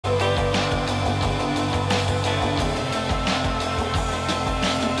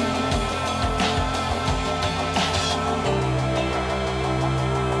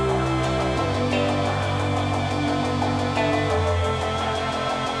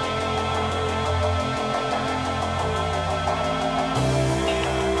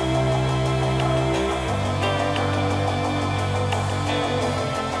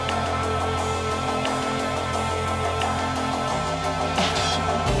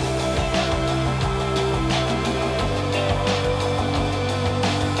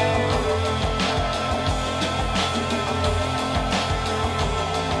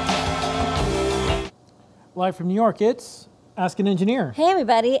Live from New York, it's Ask an Engineer. Hey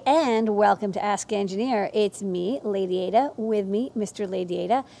everybody, and welcome to Ask an Engineer. It's me, Lady Ada, with me, Mr. Lady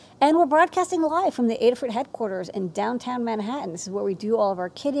Ada, and we're broadcasting live from the Adafruit headquarters in downtown Manhattan. This is where we do all of our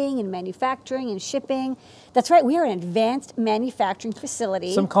kitting and manufacturing and shipping. That's right, we are an advanced manufacturing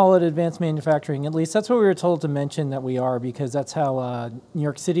facility. Some call it advanced manufacturing. At least that's what we were told to mention that we are, because that's how New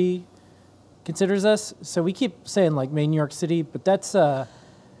York City considers us. So we keep saying like made in New York City, but that's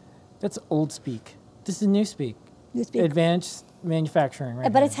old speak. This is new speak. Advanced manufacturing,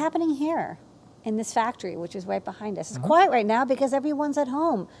 right? But here. it's happening here in this factory, which is right behind us. It's quiet right now because everyone's at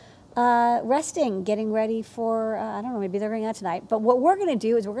home, resting, getting ready for, I don't know, maybe they're going out tonight. But what we're going to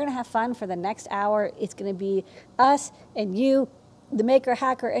do is we're going to have fun for the next hour. It's going to be us and you, the maker,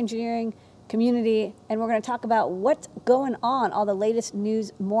 hacker, engineering community, and we're going to talk about what's going on, all the latest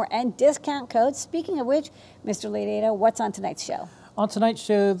news, more, and discount codes. Speaking of which, Mr. Lady Ada, what's on tonight's show? On tonight's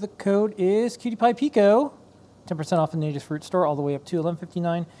show, the code is Cutie Pie Pico. 10% off in the Adafruit store all the way up to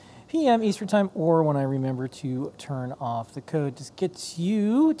 11:59 p.m. Eastern Time, or when I remember to turn off the code. This gets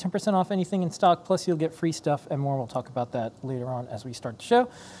you 10% off anything in stock, plus you'll get free stuff and more. We'll talk about that later on as we start the show.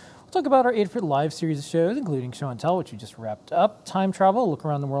 We'll talk about our Adafruit Live series of shows, including Show and Tell, which we just wrapped up. Time travel, look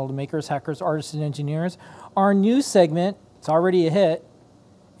around the world of makers, hackers, artists, and engineers. Our new segment, it's already a hit.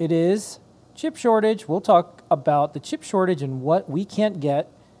 It is chip shortage. We'll talk about the chip shortage and what we can't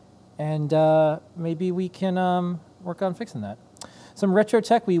get, and maybe we can work on fixing that. Some retro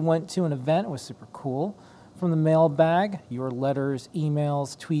tech. We went to an event. It was super cool. From the mailbag, your letters,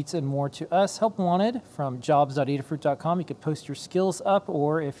 emails, tweets, and more to us. Help wanted from jobs.adafruit.com. You can post your skills up,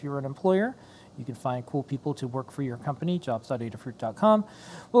 or if you're an employer, you can find cool people to work for your company, jobs.adafruit.com.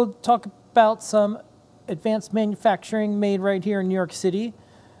 We'll talk about some advanced manufacturing made right here in New York City.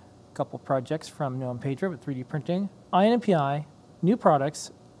 A couple projects from Noam Pedro with 3D printing, INMPI, new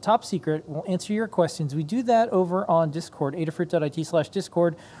products, top secret. We'll answer your questions. We do that over on Discord,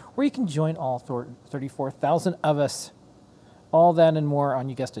 adafruit.it/Discord, where you can join all 34,000 of us. All that and more on,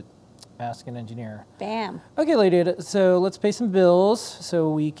 you guessed it, Ask an Engineer. Bam. Okay, Lady Ada, so let's pay some bills so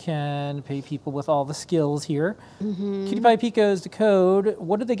we can pay people with all the skills here. Cutie Pie Pico is the code.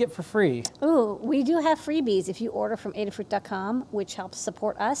 What do they get for free? Ooh, we do have freebies if you order from adafruit.com, which helps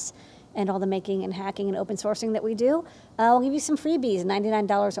support us and all the making and hacking and open sourcing that we do. We'll give you some freebies,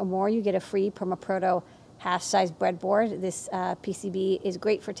 $99 or more. You get a free PermaProto half-size breadboard. This PCB is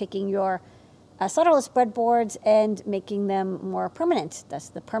great for taking your solderless breadboards and making them more permanent. That's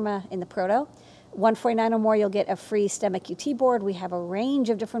the Perma in the Proto. $149 or more, you'll get a free STEMMA QT board. We have a range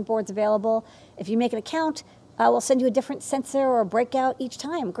of different boards available. If you make an account, we'll send you a different sensor or breakout each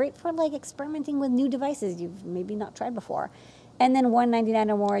time. Great for like experimenting with new devices you've maybe not tried before. And then $199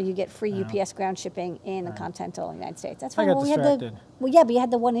 or more, you get free UPS ground shipping in the continental United States. That's fine. I got distracted. Well, yeah, but you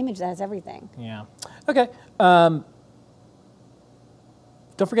had the one image that has everything. Yeah. Okay.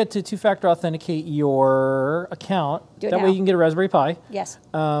 Don't forget to two-factor authenticate your account. Do it that now. way you can get a Raspberry Pi. Yes.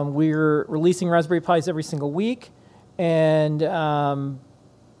 We're releasing Raspberry Pis every single week. And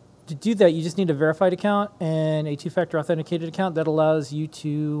to do that, you just need a verified account and a two-factor authenticated account that allows you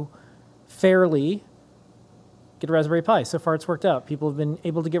to fairly get a Raspberry Pi. So far, it's worked out. People have been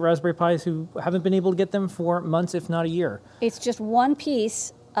able to get Raspberry Pis who haven't been able to get them for months, if not a year. It's just one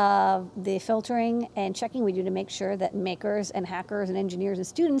piece of the filtering and checking we do to make sure that makers and hackers and engineers and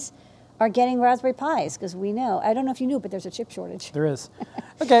students are getting Raspberry Pis, because we know, I don't know if you knew, but there's a chip shortage. There is.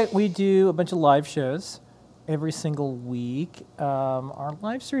 Okay, we do a bunch of live shows every single week. Our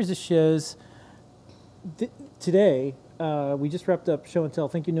live series of shows, today, we just wrapped up Show and Tell.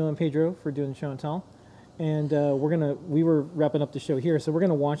 Thank you, Noam and Pedro, for doing Show and Tell. And we were wrapping up the show here, so we're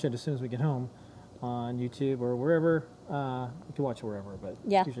gonna watch it as soon as we get home on YouTube or wherever. You can watch it wherever, but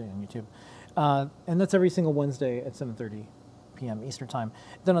yeah, usually on YouTube. And that's every single Wednesday at 7:30 p.m. Eastern Time.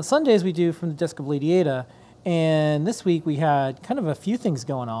 Then on Sundays we do From the Desk of Lady Ada, and this week we had kind of a few things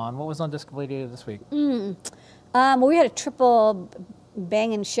going on. What was on Desk of Lady Ada this week? Well, we had a triple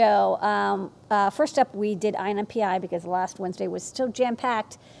banging show. First up, we did INMPI because last Wednesday was so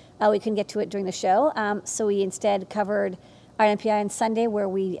jam-packed. We couldn't get to it during the show, so we instead covered INMPI on Sunday, where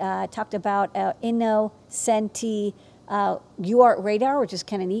we talked about InnoSenti UART radar, which is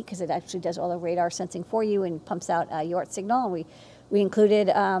kind of neat because it actually does all the radar sensing for you and pumps out UART signal. And we included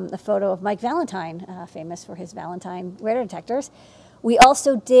a photo of Mike Valentine, famous for his Valentine radar detectors. We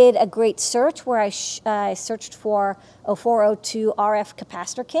also did a great search where I searched for 0402 RF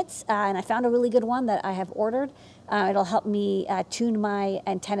capacitor kits, and I found a really good one that I have ordered. It'll help me tune my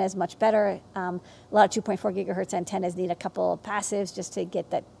antennas much better. A lot of 2.4 gigahertz antennas need a couple of passives just to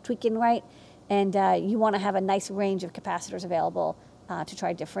get that tweaking right. And you want to have a nice range of capacitors available to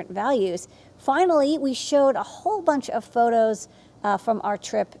try different values. Finally, we showed a whole bunch of photos from our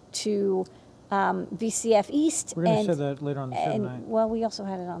trip to VCF East. We're going to show that later on the show tonight. Well, we also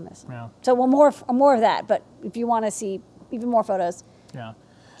had it on this. Yeah. So we'll more of that, but if you want to see even more photos, Yeah.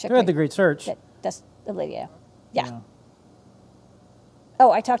 check We had the Great Search. That's the video. Yeah.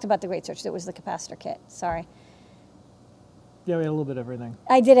 Oh, I talked about the Great Search. That was the capacitor kit. Sorry. Yeah, we had a little bit of everything.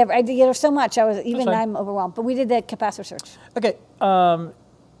 I did so much. fine. I'm overwhelmed. But we did the capacitor search. Okay.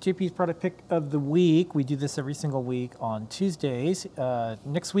 JP's product pick of the week. We do this every single week on Tuesdays.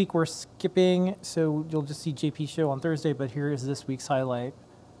 Next week we're skipping, so you'll just see JP's show on Thursday, but here is this week's highlight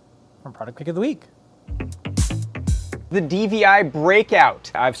from product pick of the week. The DVI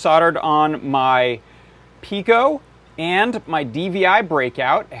Breakout. I've soldered on my Pico, and my DVI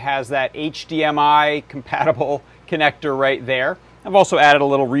Breakout has that HDMI compatible connector right there. I've also added a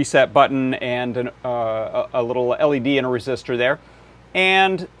little reset button and a little LED and a resistor there.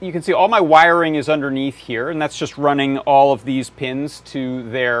 And you can see all my wiring is underneath here, and that's just running all of these pins to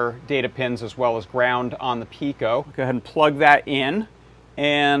their data pins as well as ground on the Pico. Go ahead and plug that in,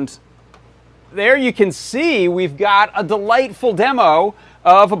 and there you can see we've got a delightful demo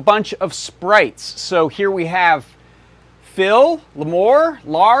of a bunch of sprites. So here we have Phil, Lemore,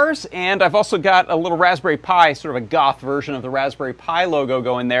 Lars, and I've also got a little Raspberry Pi, sort of a goth version of the Raspberry Pi logo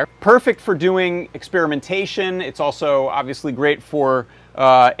going there. Perfect for doing experimentation. It's also obviously great for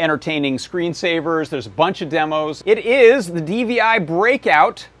entertaining screensavers. There's a bunch of demos. It is the DVI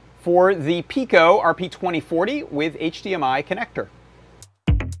Breakout for the Pico RP2040 with HDMI connector.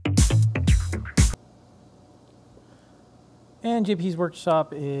 And JP's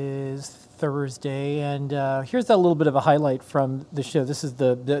workshop is Thursday, and here's a little bit of a highlight from the show. This is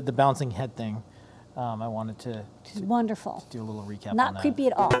the bouncing head thing. I wanted to Wonderful. do a little recap on Not that. creepy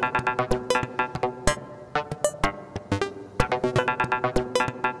at all.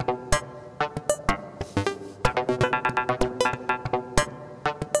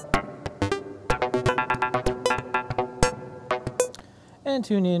 And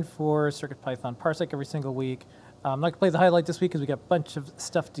tune in for CircuitPython Parsec every single week. I'm not going to play the highlight this week because we got a bunch of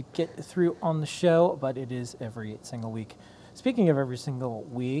stuff to get through on the show, but it is every single week. Speaking of every single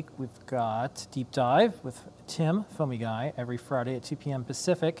week, we've got Deep Dive with Tim, Foamy Guy, every Friday at 2 p.m.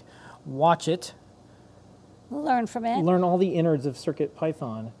 Pacific. Watch it. Learn from it. Learn all the innards of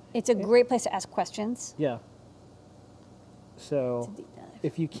CircuitPython. It's a great place to ask questions. Yeah. So It's a deep dive.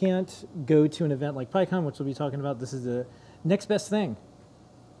 if you can't go to an event like PyCon, which we'll be talking about, this is the next best thing.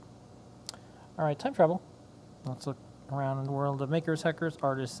 All right, time travel. Let's look around in the world of makers, hackers,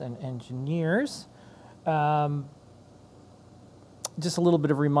 artists, and engineers. Just a little bit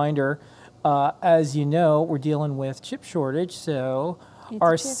of reminder. As you know, we're dealing with chip shortage, so It's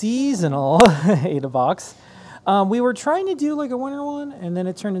our a chip seasonal AdaBox. We were trying to do like a winter one, and then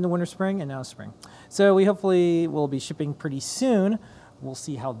it turned into winter spring, and now spring. So we hopefully will be shipping pretty soon. We'll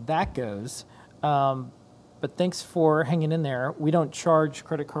see how that goes. But thanks for hanging in there. We don't charge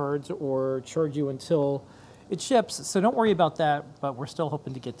credit cards or charge you until it ships, so don't worry about that, but we're still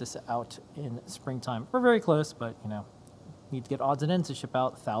hoping to get this out in springtime. We're very close, but you know, need to get odds and ends to ship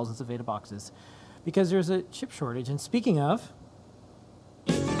out thousands of AdaBoxes because there's a chip shortage. And speaking of,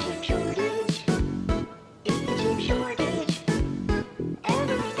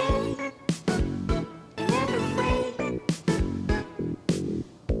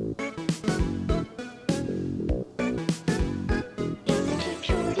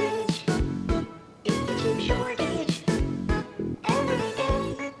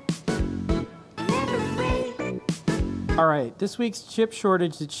 all right, this week's chip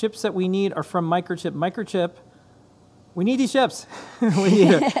shortage, the chips that we need are from Microchip. Microchip, we need these chips. We need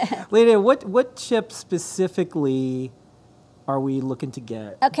it. Leda, what chip specifically are we looking to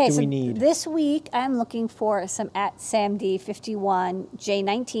get? Okay, do so we need? this week I'm looking for some at SAMD 51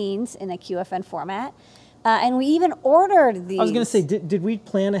 J19s in a QFN format. And we even ordered these. I was going to say, did we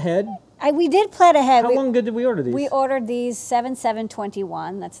plan ahead? We did plan ahead. How long ago did we order these? We ordered these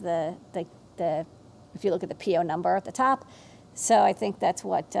 7721. That's the if you look at the PO number at the top. So I think that's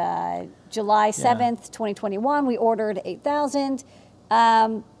what, July 7th, 2021, we ordered 8,000.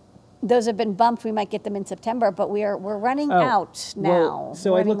 Those have been bumped. We might get them in September, but we're running out now. Well,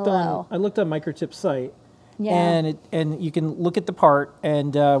 so I looked low. on Microchip's site, Yeah. and you can look at the part,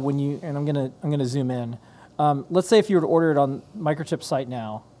 and I'm gonna zoom in. Let's say if you were to order it on Microchip's site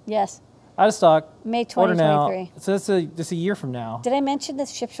now, Yes. out of stock, May order now. 2023. So that's a year from now. Did I mention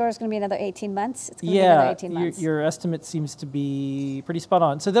this ship short is going to be another 18 months? It's going to be another Yeah, 18 months. your estimate seems to be pretty spot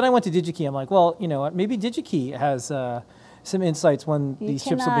on. So then I went to DigiKey. I'm like, well, you know what? Maybe DigiKey has some insights when these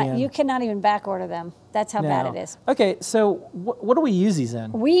chips will be in. You cannot even back order them. That's how bad No. it is. Okay, so what do we use these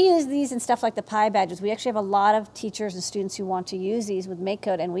in? We use these in stuff like the Pi badges. We actually have a lot of teachers and students who want to use these with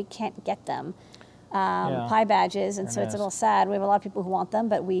MakeCode, and we can't get them. Pi badges, and so it's a little sad. We have a lot of people who want them,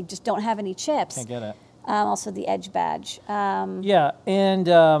 but we just don't have any chips. Can't get it. Also the Edge badge. Yeah,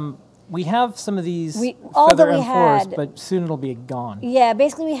 and we have some of these all that Feather we M4s, had- but soon it'll be gone. Yeah,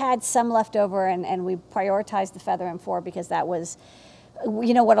 basically we had some left over, and we prioritized the Feather M4 because that was,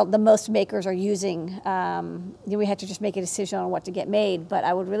 what the most makers are using. We had to just make a decision on what to get made, but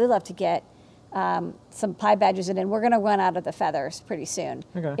I would really love to get some Pi badges in, and we're going to run out of the feathers pretty soon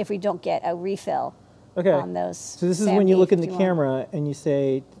if we don't get a refill on those. So this is when you look in the SAMD51. camera and you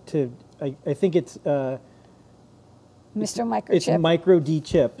say to, I think it's Mr. Microchip. it's Micro D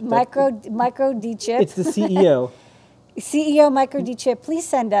Chip. Micro D Chip. It's the CEO. CEO Micro D Chip. Please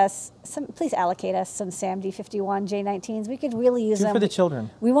send us some. Please allocate us some SAMD51 J19s. We could really use Do it them for the children.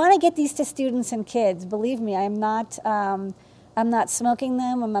 We want to get these to students and kids. Believe me, I'm not smoking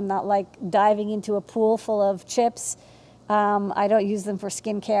them. I'm not like diving into a pool full of chips. I don't use them for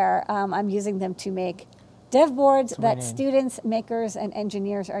skincare. I'm using them to make dev boards that students, makers, and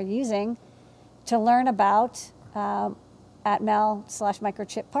engineers are using to learn about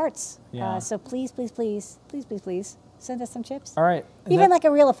Atmel/Microchip parts. Yeah. So please, please, please, please, please, please send us some chips. All right. And Even that- like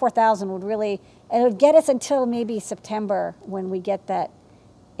a reel of 4,000 would really, it would get us until maybe September when we get that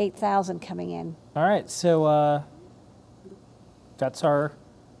 8,000 coming in. All right. So that's our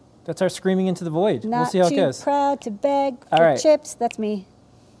screaming into the void. Not we'll see how too it goes. proud to beg All for right. chips. That's me.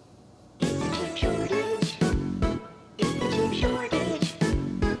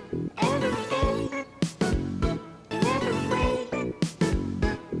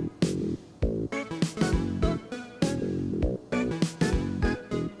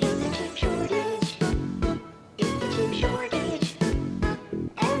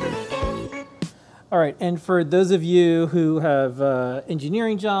 All right, and for those of you who have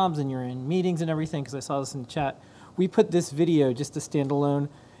engineering jobs and you're in meetings and everything, because I saw this in the chat, we put this video, just a standalone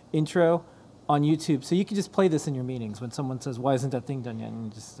intro, on YouTube. So you can just play this in your meetings when someone says, why isn't that thing done yet? And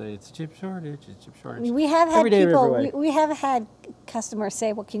you just say, it's a chip shortage, it's a chip shortage. We have had Every day, every people, way. we have had customers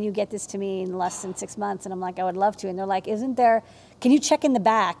say, well, can you get this to me in less than 6 months? And I'm like, I would love to. And they're like, isn't there, can you check in the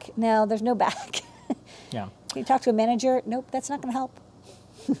back? No, there's no back. Yeah. Can you talk to a manager? Nope, that's not going to help.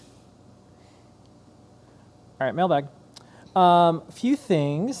 All right, mailbag. A few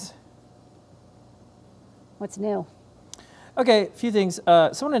things. What's new? Okay, a few things.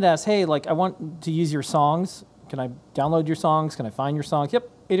 Someone had asked, hey, like, I want to use your songs. Can I download your songs? Can I find your songs? Yep,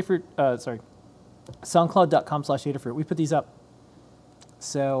 Adafruit, soundcloud.com/Adafruit. We put these up.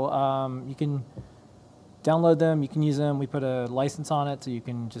 So you can download them, you can use them. We put a license on it, so you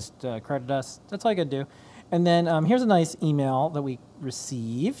can just credit us. That's all you got to do. And then here's a nice email that we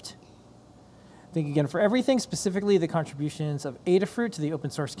received. Thank you again for everything, specifically the contributions of Adafruit to the open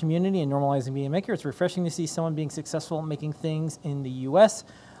source community and normalizing Media Maker. It's refreshing to see someone being successful making things in the US,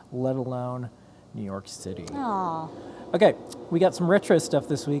 let alone New York City. Aw. Okay, we got some retro stuff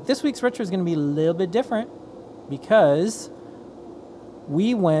this week. This week's retro is going to be a little bit different because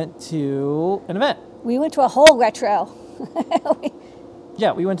we went to an event. We went to a whole retro.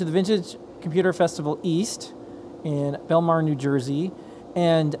 Yeah, we went to the Vintage Computer Festival East in Belmar, New Jersey,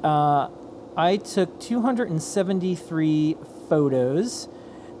 and I took 273 photos,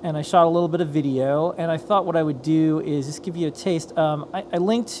 and I shot a little bit of video, and I thought what I would do is just give you a taste. I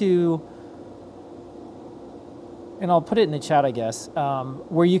linked to, and I'll put it in the chat, I guess,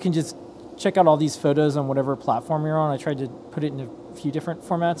 where you can just check out all these photos on whatever platform you're on. I tried to put it in a few different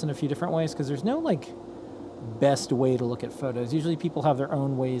formats in a few different ways, because there's no, like, best way to look at photos. Usually people have their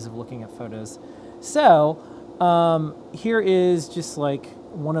own ways of looking at photos. So here is just like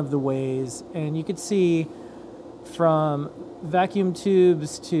one of the ways, and you could see from vacuum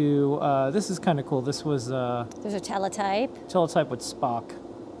tubes to, this is kind of cool. This was There's a teletype. teletype with Spock.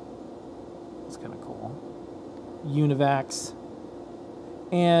 It's kind of cool. Univacs.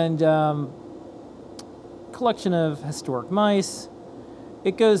 And collection of historic mice.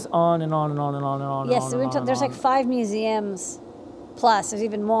 It goes on and on and on and on and on. Yes, and so on and on there's and like on. 5 museums plus. There's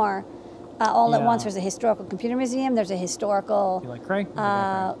even more. All at Yeah. once. There's a historical computer museum. There's a historical You like Cray?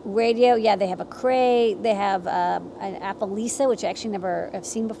 I radio. Yeah, they have a Cray. They have an Apple Lisa, which I actually never have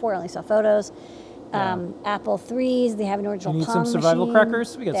seen before. I only saw photos. Apple IIIs. They have an original You need Pong some survival machine.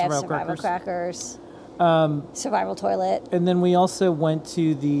 crackers? We got They have survival crackers. Survival toilet. And then we also went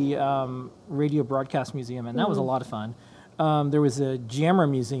to the Radio Broadcast Museum, and that was a lot of fun. There was a Jammer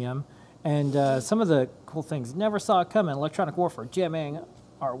Museum, and some of the cool things. Never saw it coming. Electronic warfare, jamming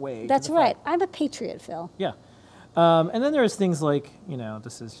our way. to That's the front. right. I'm a patriot, Phil. Yeah. And then there's things like,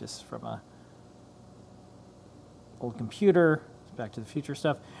 this is just from a old computer, Back to the Future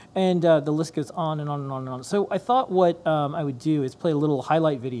stuff, and the list goes on and on and on and on. So I thought what I would do is play a little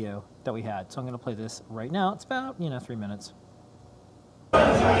highlight video that we had. So I'm going to play this right now. It's about 3 minutes.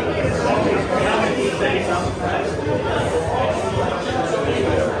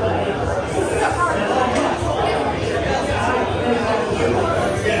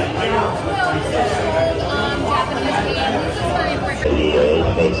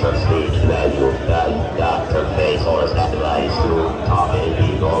 Face of speech, value, doctor, face, or stabilize to talking,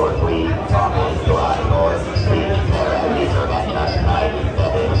 being, or tweet, talking, drawing, or speech, parameter, that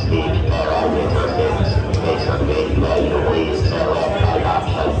speech, parameter, things, face of speech, value, please, select,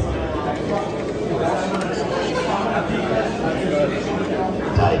 adoption.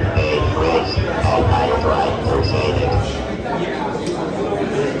 Type age, race, all kinds right to say it.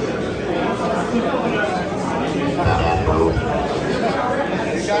 Not approved.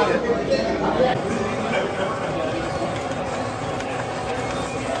 Do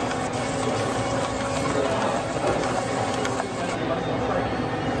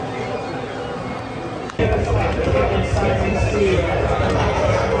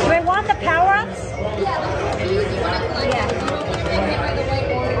I want the power-ups?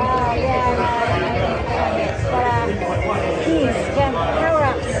 Keys, again,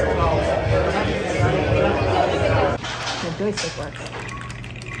 power-ups. The joystick works.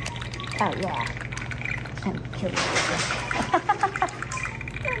 Oh, yeah. And kill you.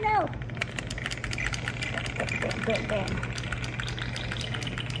 Oh, no. Good, bam.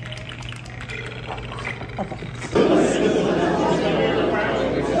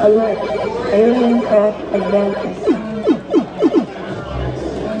 Alert, alien craft advancing.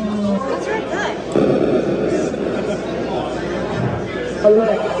 That's very good.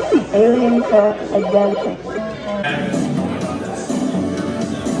 Alert, alien craft advancing.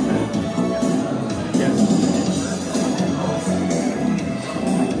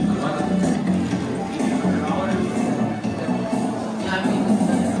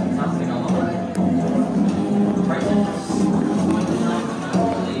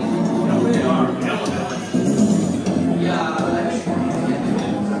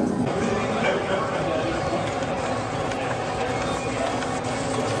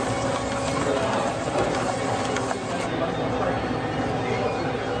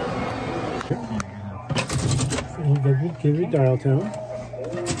 Give you dial tone.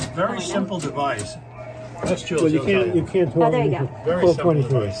 Very simple device. That's Jules. Well, you can't hold there you go. Very simple 1223.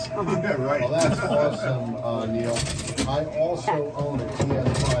 device. Right. Well, that's awesome, Neil. I also own a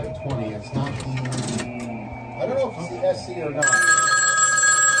TS520. It's not the, I don't know if it's the SC or not.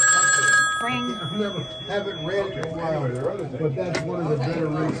 Bring. I haven't ran it in a while, but that's one of the better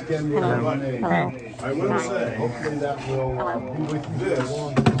rigs Kenwood ever made. Hello. I will say, Hopefully that will be with you this for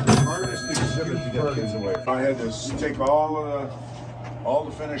long. is the hardest exhibit to get kids away from. I had to take all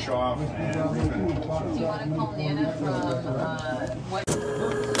the finish off and refinish. Do you want to call Nana from what?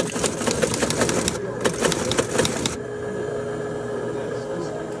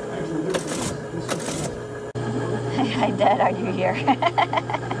 Hi, Dad. Are you here?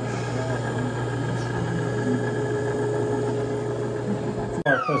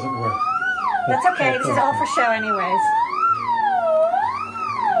 It doesn't work. That's okay. This is all for show, anyways.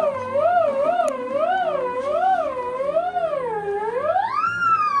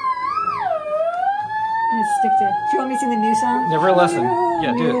 Stick to. Do you want me to sing the new song? Never a lesson.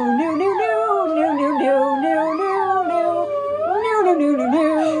 Yeah, do it. All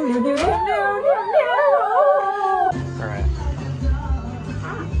right.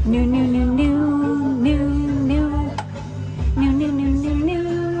 New, new, new, new, new, new, new, new, new, new, new, new,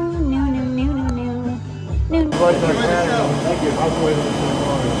 new, new, new, new. Thank you. I'll wait until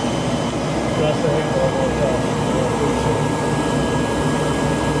tomorrow. That's the handle of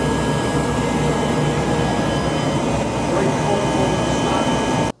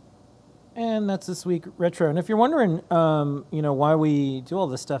And that's this week retro. And if you're wondering, why we do all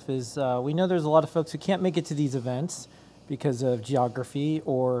this stuff is we know there's a lot of folks who can't make it to these events because of geography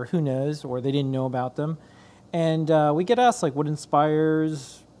or who knows, or they didn't know about them. And we get asked, like, what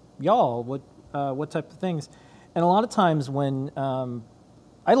inspires y'all? What type of things? And a lot of times when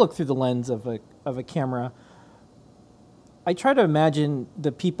I look through the lens of a camera, I try to imagine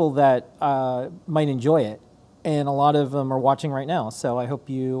the people that might enjoy it. And a lot of them are watching right now. So I hope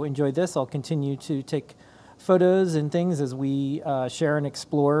you enjoyed this. I'll continue to take photos and things as we share and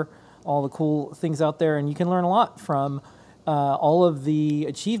explore all the cool things out there. And you can learn a lot from all of the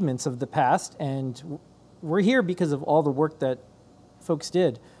achievements of the past. And we're here because of all the work that folks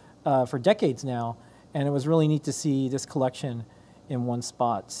did for decades now. And it was really neat to see this collection in one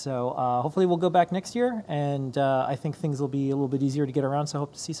spot. So hopefully we'll go back next year, and I think things will be a little bit easier to get around, so I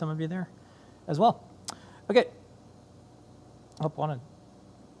hope to see some of you there as well. Okay. Hope wanted.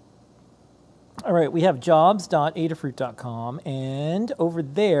 All right, we have jobs.adafruit.com, and over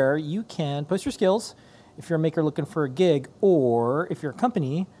there you can post your skills if you're a maker looking for a gig, or if you're a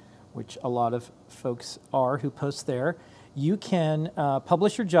company, which a lot of folks are who post there, you can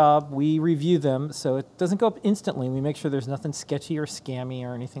publish your job. We review them, so it doesn't go up instantly. We make sure there's nothing sketchy or scammy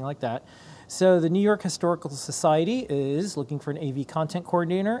or anything like that. So the New York Historical Society is looking for an AV content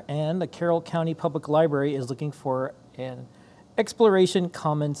coordinator, and the Carroll County Public Library is looking for an Exploration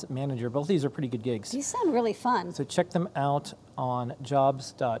Commons manager. Both these are pretty good gigs. These sound really fun. So check them out on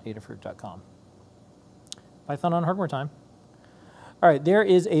jobs.adafruit.com. Python on hardware time. All right, there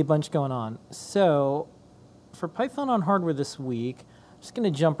is a bunch going on. So for Python on hardware this week, I'm just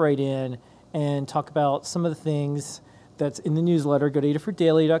going to jump right in and talk about some of the things that's in the newsletter. Go to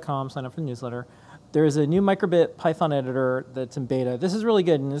adafruitdaily.com, sign up for the newsletter. There's a new microbit Python editor that's in beta. This is really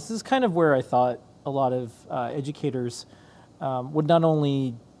good, and this is kind of where I thought a lot of educators would not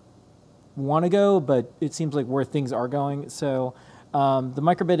only want to go, but it seems like where things are going. So the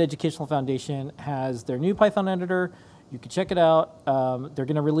Microbit Educational Foundation has their new Python editor. You can check it out. They're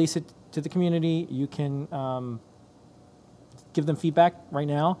going to release it to the community. You can give them feedback right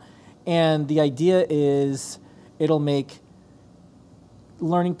now. And the idea is it'll make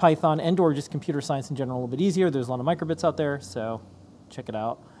learning Python and or just computer science in general a little bit easier. There's a lot of microbits out there, so check it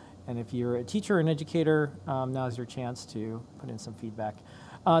out. And if you're a teacher or an educator, now's your chance to put in some feedback.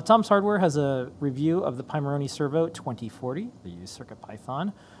 Tom's Hardware has a review of the Pimoroni Servo 2040. They use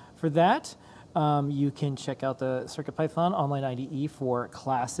CircuitPython for that. You can check out the CircuitPython online IDE for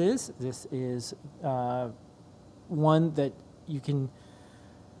classes. This is one that you can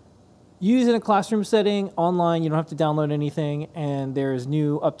use in a classroom setting online. You don't have to download anything, and there's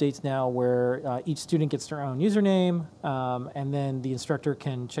new updates now where each student gets their own username, and then the instructor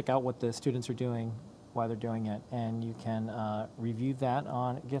can check out what the students are doing while they're doing it, and you can review that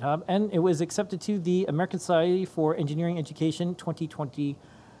on GitHub. And it was accepted to the American Society for Engineering Education 2020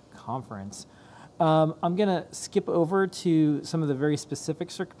 conference. I'm going to skip over to some of the very specific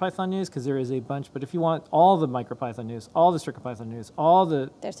CircuitPython news because there is a bunch, but if you want all the MicroPython news, all the CircuitPython news, all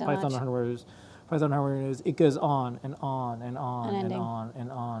the Python hardware news, it goes on and on and on and on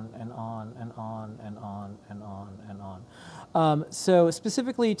and on and on and on and on and on and on. So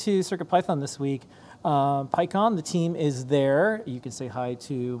specifically to CircuitPython this week, PyCon, the team is there. You can say hi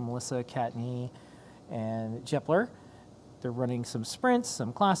to Melissa, Kattni, and Jepler. They're running some sprints,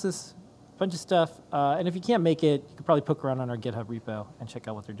 some classes, bunch of stuff. And if you can't make it, you can probably poke around on our GitHub repo and check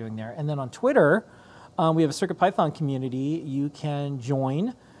out what they're doing there. And then on Twitter, we have a CircuitPython community you can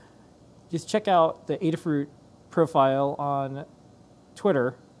join. Just check out the Adafruit profile on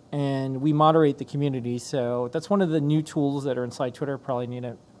Twitter, and we moderate the community. So that's one of the new tools that are inside Twitter. Probably need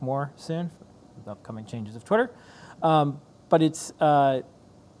it more soon for the upcoming changes of Twitter. But it's kind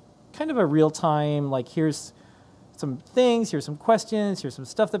of a real-time, like here's some things, here's some questions, here's some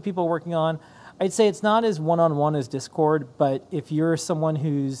stuff that people are working on. I'd say it's not as one-on-one as Discord, but if you're someone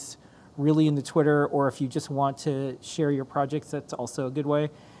who's really into Twitter, or if you just want to share your projects, that's also a good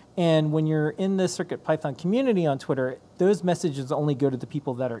way. And when you're in the CircuitPython community on Twitter, those messages only go to the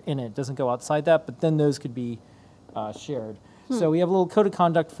people that are in it. It doesn't go outside that, but then those could be shared. So we have a little code of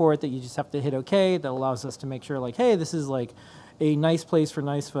conduct for it that you just have to hit OK. That allows us to make sure, like, hey, this is like a nice place for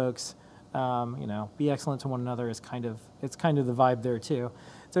nice folks. You know, be excellent to one another is it's kind of the vibe there too.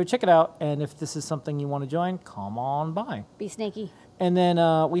 So check it out, and if this is something you want to join, come on by. Be snaky. And then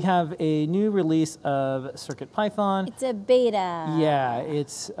we have a new release of CircuitPython. It's a beta. Yeah,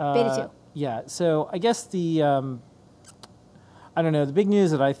 it's beta 2. Yeah, so I guess the I don't know, the big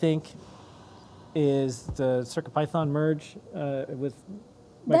news that I think is the CircuitPython merge with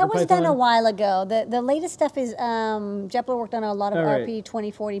That was done a while ago. The latest stuff is Jepler worked on a lot of RP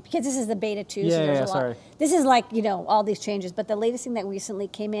 2040 because this is the beta 2. So there's a lot. This is like, you know, all these changes. But the latest thing that recently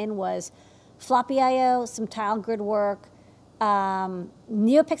came in was floppy I/O, some tile grid work.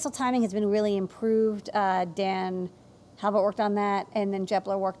 NeoPixel timing has been really improved. Dan Halbert worked on that, and then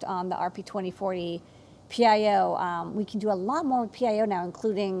Jepler worked on the RP 2040 PIO. We can do a lot more with PIO now,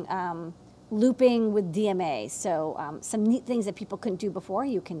 including looping with DMA. So some neat things that people couldn't do before,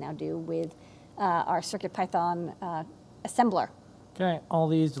 you can now do with our CircuitPython assembler. Okay, all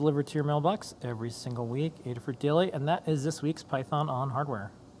these delivered to your mailbox every single week, Adafruit Daily, and that is this week's Python on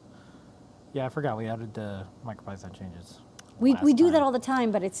hardware. Yeah, I forgot we added the MicroPython changes. We do that all the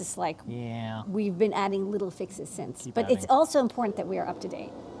time, but it's just like we've been adding little fixes since. But it's also important that we are up to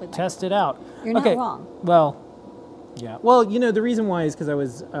date. with Test it out. You're not okay. wrong. Well, yeah. Well, you know, the reason why is because I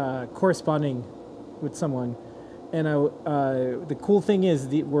was corresponding with someone, and the cool thing is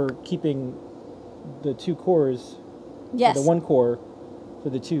we're keeping the 2 cores, Yes. the 1 core for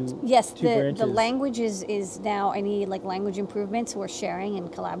the two Yes, branches. the language is now any like language improvements we're sharing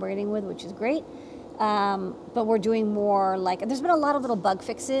and collaborating with, which is great. But we're doing more like, there's been a lot of little bug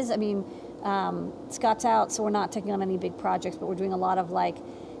fixes. I mean, Scott's out, so we're not taking on any big projects, but we're doing a lot of like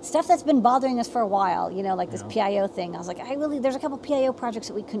stuff that's been bothering us for a while, you know, like this PIO thing. I was like, there's a couple PIO projects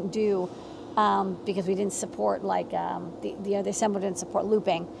that we couldn't do because we didn't support like, the assembler didn't support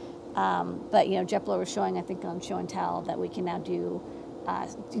looping. But, you know, Jepler was showing, I think on Show and Tell, that we can now do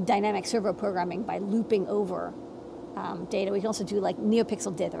dynamic servo programming by looping over data. We can also do like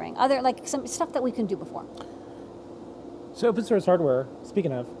NeoPixel dithering, other like some stuff that we couldn't do before. So open source hardware,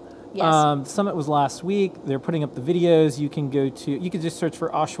 speaking of, Yes. Summit was last week. They're putting up the videos. You can just search for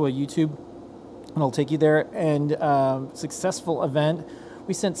Oshawa YouTube, and it'll take you there. And successful event.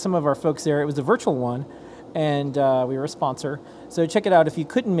 We sent some of our folks there. It was a virtual one, and we were a sponsor. So check it out. If you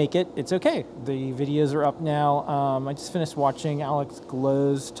couldn't make it, it's okay. The videos are up now. I just finished watching Alex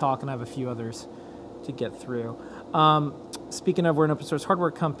Glow's talk, and I have a few others to get through. Speaking of, we're an open source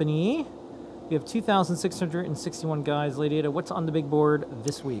hardware company. We have 2,661 guides. Lady Ada, what's on the big board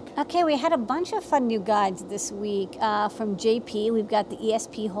this week? Okay, we had a bunch of fun new guides this week from JP. We've got the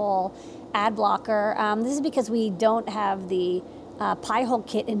ESP hole ad blocker. This is because we don't have the Pi-hole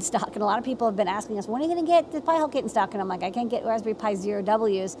kit in stock, and a lot of people have been asking us, when are you going to get the Pi-hole kit in stock? And I'm like, I can't get Raspberry Pi Zero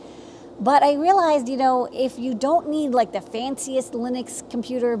Ws. But I realized, you know, if you don't need like the fanciest Linux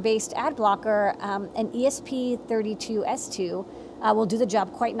computer-based ad blocker, an ESP32S2 will do the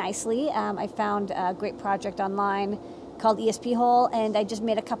job quite nicely. I found a great project online called ESP Hole, and I just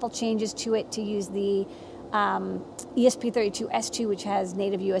made a couple changes to it to use the ESP32S2, which has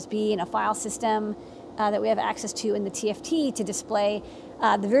native USB and a file system that we have access to in the TFT to display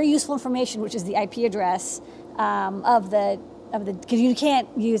the very useful information, which is the IP address because you can't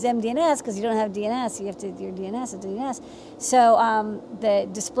use MDNS because you don't have DNS. You have to do your DNS and DNS. So the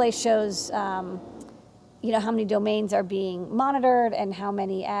display shows you know, how many domains are being monitored and how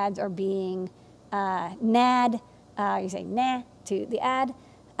many ads are being NAD. You say nah to the ad.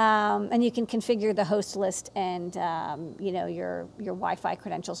 And you can configure the host list and you know, your Wi-Fi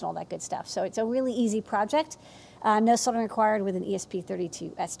credentials and all that good stuff. So it's a really easy project. No soldering required with an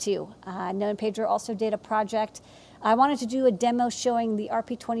ESP32S2. Noah and Pedro also did a project. I wanted to do a demo showing the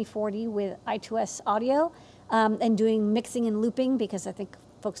RP2040 with I2S audio and doing mixing and looping, because I think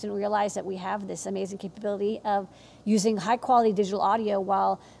folks didn't realize that we have this amazing capability of using high quality digital audio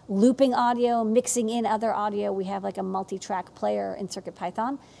while looping audio, mixing in other audio. We have like a multi-track player in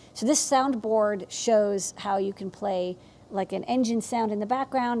CircuitPython. So this soundboard shows how you can play like an engine sound in the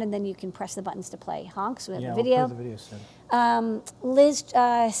background, and then you can press the buttons to play honks. We have the video. We'll play the video soon. Liz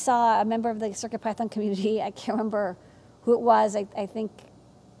saw a member of the CircuitPython community. I can't remember who it was. I think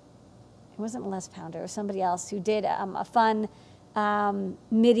it wasn't Les Pounder or somebody else who did a fun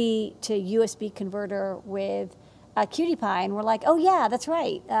MIDI to USB converter with QT Py, and we're like, oh yeah, that's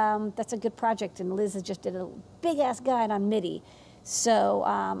right. That's a good project. And Liz has just did a big ass guide on MIDI. So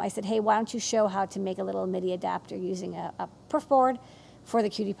I said, hey, why don't you show how to make a little MIDI adapter using a perf board for the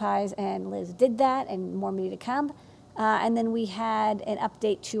QT Pys? And Liz did that, and more MIDI to come. And then we had an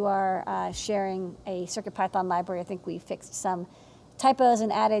update to our sharing a CircuitPython library. I think we fixed some typos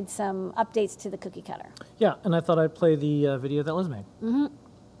and added some updates to the cookie cutter. Yeah, and I thought I'd play the video that Liz made. Mm-hmm.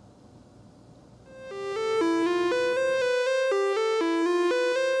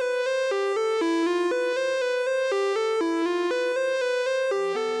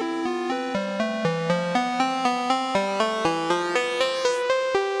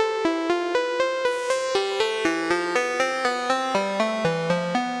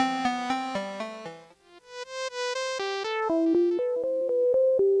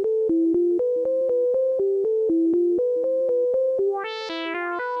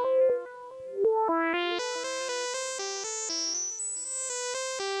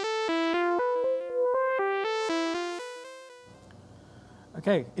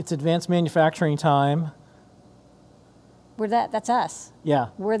 Okay, it's advanced manufacturing time. That's us. Yeah.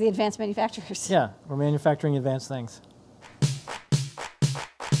 We're the advanced manufacturers. Yeah, we're manufacturing advanced things.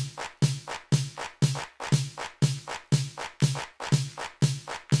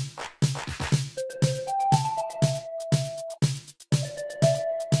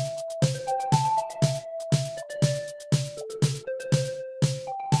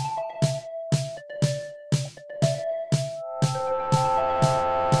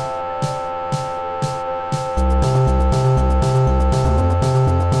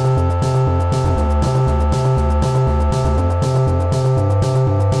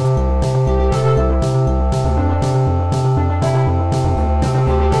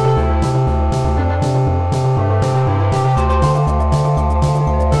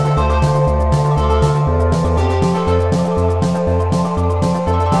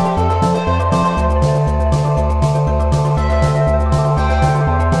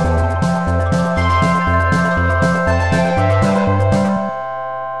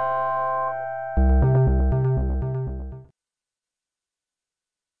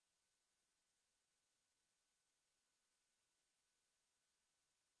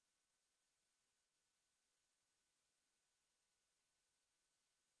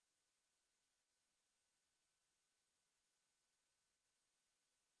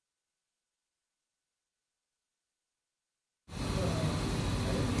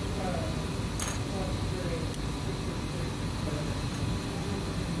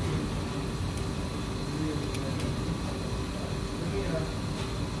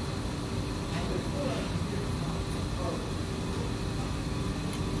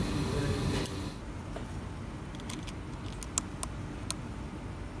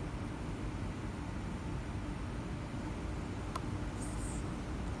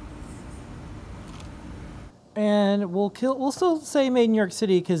 And we'll still say made in New York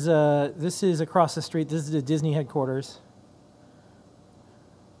City because this is across the street. This is the Disney headquarters.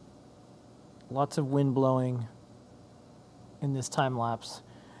 Lots of wind blowing in this time lapse.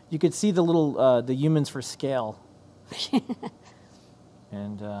 You could see the little the humans for scale.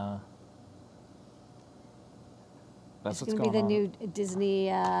 And that's what's going on. It's going to be the new Disney.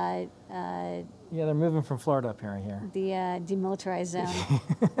 Yeah, they're moving from Florida up here. The demilitarized zone,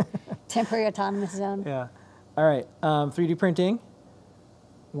 temporary autonomous zone. Yeah. All right. 3D printing.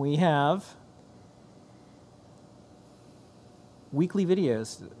 We have weekly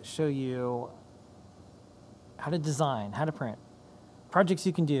videos that show you how to design, how to print, projects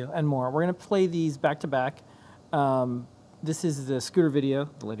you can do, and more. We're going to play these back to back. This is the scooter video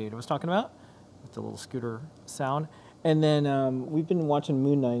the lady was talking about, with the little scooter sound. And then we've been watching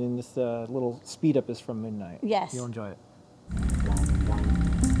Moon Knight, and this little speed up is from Moon Knight. Yes. You'll enjoy it.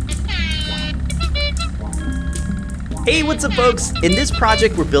 Hey, what's up, folks? In this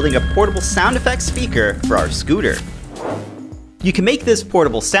project, we're building a portable sound effects speaker for our scooter. You can make this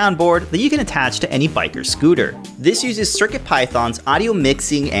portable soundboard that you can attach to any bike or scooter. This uses CircuitPython's audio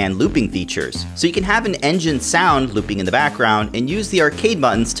mixing and looping features, so you can have an engine sound looping in the background and use the arcade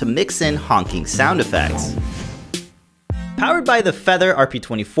buttons to mix in honking sound effects. Powered by the Feather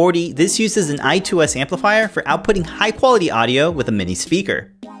RP2040, this uses an I2S amplifier for outputting high-quality audio with a mini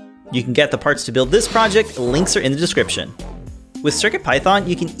speaker. You can get the parts to build this project, links are in the description. With CircuitPython,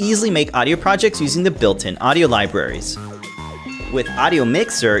 you can easily make audio projects using the built-in audio libraries. With Audio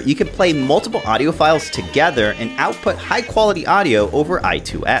Mixer, you can play multiple audio files together and output high-quality audio over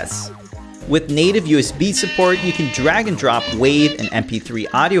I2S. With native USB support, you can drag and drop WAV and MP3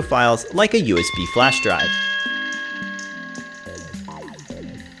 audio files like a USB flash drive.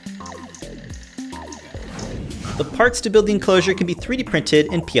 The parts to build the enclosure can be 3D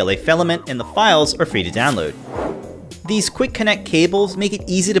printed in PLA filament, and the files are free to download. These quick connect cables make it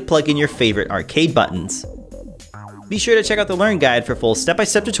easy to plug in your favorite arcade buttons. Be sure to check out the Learn Guide for a full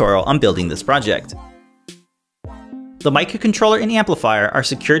step-by-step tutorial on building this project. The microcontroller and amplifier are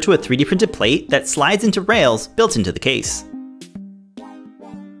secured to a 3D printed plate that slides into rails built into the case.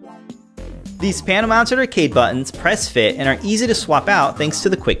 These panel-mounted arcade buttons press fit and are easy to swap out thanks to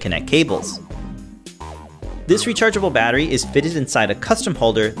the quick connect cables. This rechargeable battery is fitted inside a custom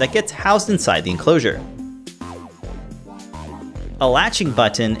holder that gets housed inside the enclosure. A latching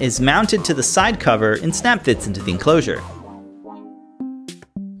button is mounted to the side cover and snap fits into the enclosure.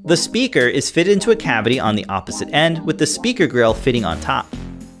 The speaker is fitted into a cavity on the opposite end, with the speaker grill fitting on top.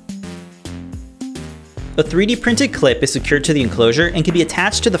 A 3D printed clip is secured to the enclosure and can be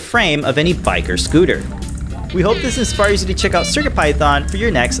attached to the frame of any bike or scooter. We hope this inspires you to check out CircuitPython for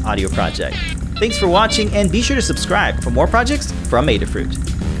your next audio project. Thanks for watching, and be sure to subscribe for more projects from Adafruit.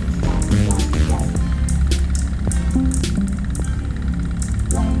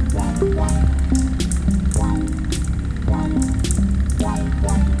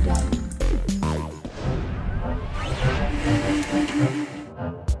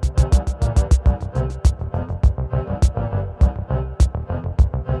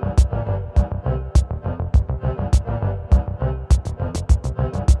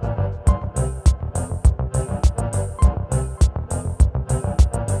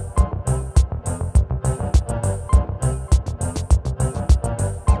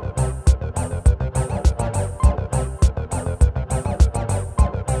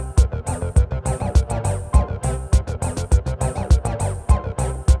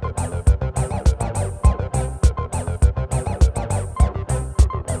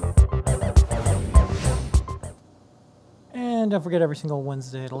 And don't forget, every single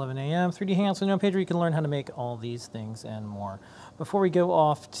Wednesday at 11 a.m., 3D Hangouts on your own page where you can learn how to make all these things and more. Before we go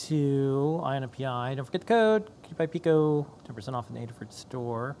off to Ion MPI, don't forget the code, KeytyPyPico, 10% off in the Adafruit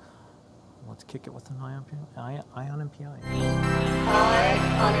store. Let's kick it with an Ion MPI. Ion MPI.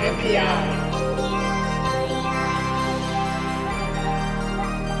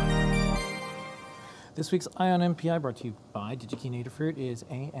 This week's Ion MPI, brought to you by DigiKey Adafruit, is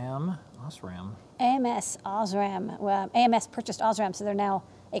AM Osram. AMS Osram. Well, AMS purchased Osram, so they're now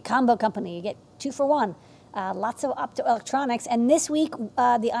a combo company. You get 2 for 1. Lots of optoelectronics, and this week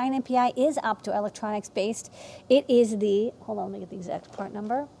the Ion MPI is optoelectronics based. It is the, hold on, let me get the exact part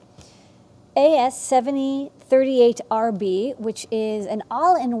number. AS7038RB, which is an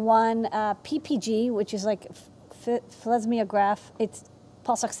all-in-one PPG, which is like plasmograph. It's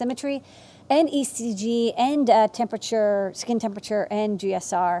pulse oximetry, and ECG, and temperature, skin temperature, and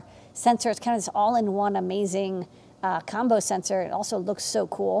GSR sensor. It's kind of this all-in-one amazing combo sensor. It also looks so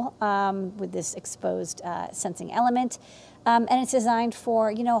cool with this exposed sensing element. And it's designed for,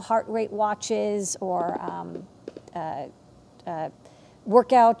 you know, heart rate watches or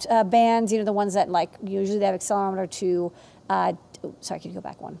workout bands, the ones that like usually they have accelerometer to, sorry, can you go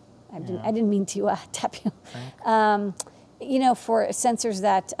back one? I didn't mean to tap you. For sensors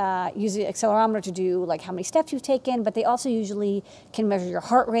that use the accelerometer to do like how many steps you've taken, but they also usually can measure your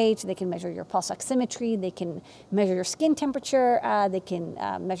heart rate, they can measure your pulse oximetry, they can measure your skin temperature, they can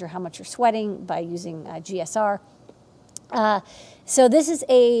measure how much you're sweating by using GSR. So this is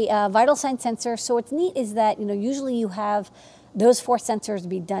a vital sign sensor. So what's neat is that, usually you have those 4 sensors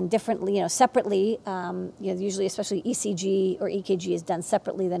be done differently, separately. Usually, especially ECG or EKG is done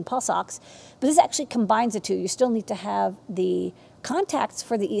separately than pulse ox. But this actually combines the two. You still need to have the contacts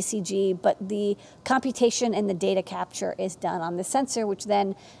for the ECG, but the computation and the data capture is done on the sensor, which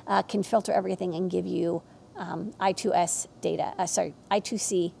then can filter everything and give you I2S data,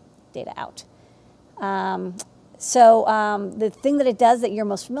 I2C data out. The thing that it does that you're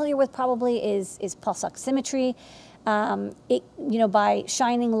most familiar with probably is pulse oximetry. By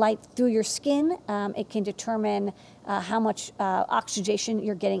shining light through your skin, it can determine how much oxygenation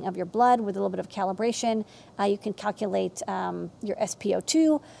you're getting of your blood with a little bit of calibration. You can calculate your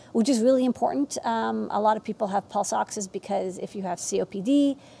SpO2, which is really important. A lot of people have pulse oxes because if you have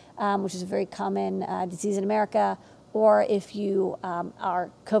COPD, which is a very common disease in America, or if you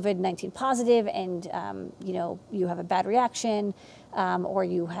are COVID-19 positive and you have a bad reaction, or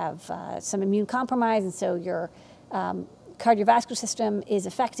you have some immune compromise, and so your cardiovascular system is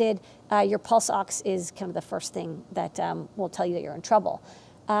affected, your pulse ox is kind of the first thing that will tell you that you're in trouble.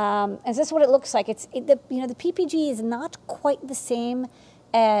 And so this is what it looks like. The PPG is not quite the same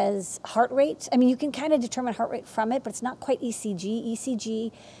as heart rate. I mean, you can kind of determine heart rate from it, but it's not quite ECG.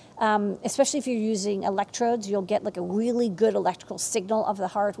 ECG, especially if you're using electrodes, you'll get like a really good electrical signal of the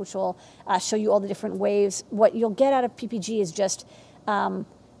heart, which will show you all the different waves. What you'll get out of PPG is just,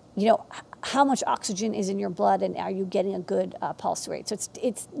 how much oxygen is in your blood and are you getting a good pulse rate. So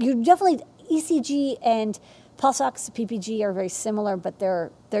you definitely, ECG and pulse ox PPG are very similar, but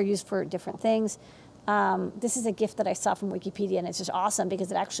they're used for different things. This is a GIF that I saw from Wikipedia, and it's just awesome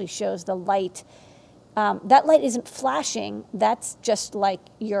because it actually shows the light. That light isn't flashing. That's just like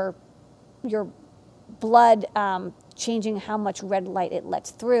your blood changing how much red light it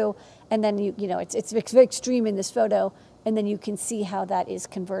lets through, and then it's very extreme in this photo, and then you can see how that is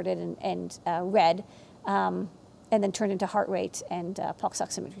converted and read, and then turned into heart rate and pulse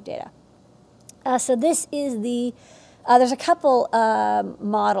oximetry data. So this is there's a couple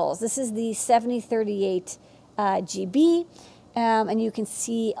models. This is the 7038 GB. And you can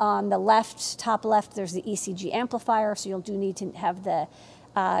see on the top left, there's the ECG amplifier. So you'll need to have the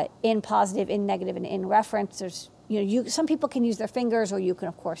in positive, in negative, and in reference. There's, some people can use their fingers, or you can,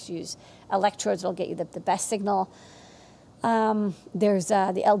 of course, use electrodes. It'll get you the best signal. There's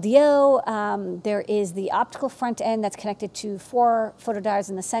the LDO. There is the optical front end that's connected to 4 photodiodes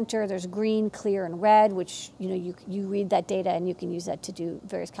in the center. There's green, clear, and red, which you read that data and you can use that to do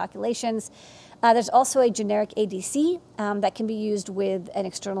various calculations. There's also a generic ADC that can be used with an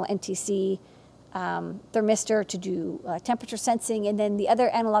external NTC thermistor to do temperature sensing, and then the other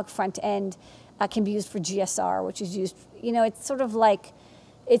analog front end can be used for GSR, which is used. It's sort of like.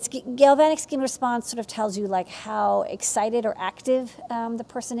 It's galvanic skin response sort of tells you like how excited or active the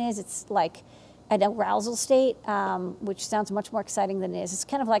person is. It's like an arousal state, which sounds much more exciting than it is. It's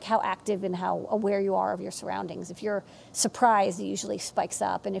kind of like how active and how aware you are of your surroundings. If you're surprised, it usually spikes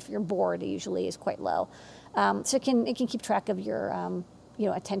up, and if you're bored, it usually is quite low. So it can keep track of your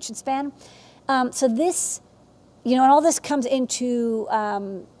attention span. So this, and all this comes into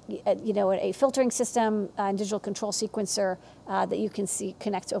a filtering system, digital control sequencer that you can see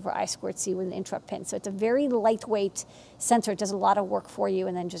connects over I2C with an interrupt pin. So it's a very lightweight sensor. It does a lot of work for you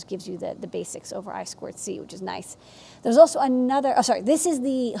and then just gives you the basics over I2C, which is nice. There's also another, this is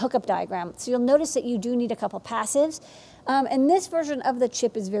the hookup diagram. So you'll notice that you do need a couple passives. And this version of the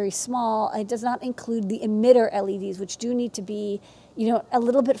chip is very small. It does not include the emitter LEDs, which do need to be a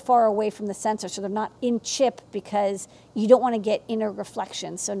little bit far away from the sensor, so they're not in chip because you don't want to get inner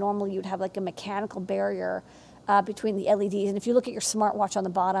reflection. So normally you'd have like a mechanical barrier between the LEDs. And if you look at your smartwatch on the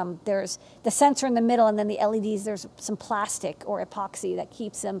bottom, there's the sensor in the middle, and then the LEDs, there's some plastic or epoxy that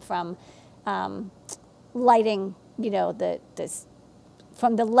keeps them from lighting,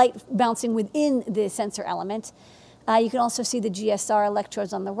 from the light bouncing within the sensor element. You can also see the GSR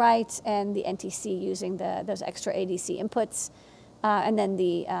electrodes on the right and the NTC using those extra ADC inputs. And then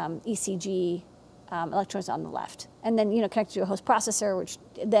the ECG electrodes on the left. And then, connected to a host processor, which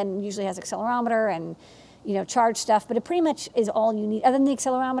then usually has accelerometer and, charge stuff. But it pretty much is all you need. Other than the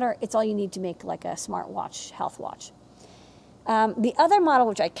accelerometer, it's all you need to make like a smartwatch, health watch. The other model,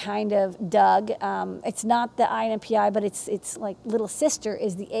 which I kind of dug, it's not the INMPI, but it's like little sister,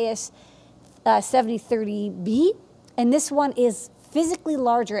 is the AS 7030B. And this one is physically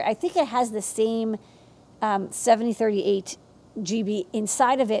larger. I think it has the same 7038 GB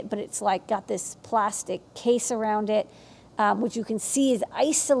inside of it, but it's like got this plastic case around it, which you can see is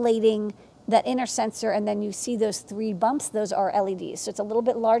isolating that inner sensor, and then you see those 3 bumps. Those are LEDs. So it's a little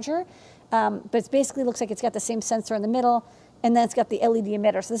bit larger, but it basically looks like it's got the same sensor in the middle, and then it's got the LED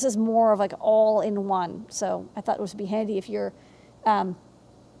emitter. So this is more of like all in one. So I thought it would be handy if you're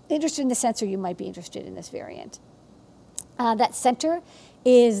interested in the sensor, you might be interested in this variant. That center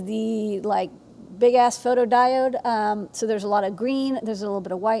is the like big ass photodiode. So there's a lot of green, there's a little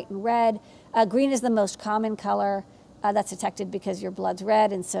bit of white and red. Green is the most common color that's detected because your blood's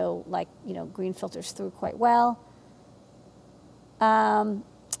red, and so like, you know, green filters through quite well.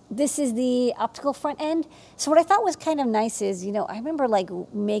 This is the optical front end. So what I thought was kind of nice is, you know, I remember like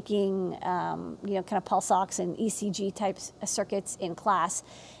making, you know, kind of pulse ox and ECG type circuits in class.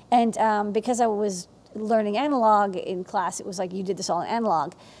 And because I was learning analog in class, it was like you did this all in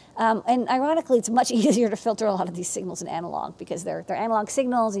analog. And ironically, it's much easier to filter a lot of these signals in analog because they're analog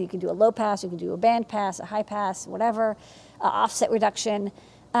signals, and you can do a low pass, you can do a band pass, a high pass, whatever, offset reduction.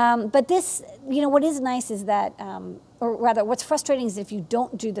 But this, you know, what is nice is that, or rather what's frustrating is if you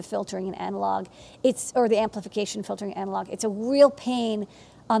don't do the filtering in analog, or the amplification filtering in analog, it's a real pain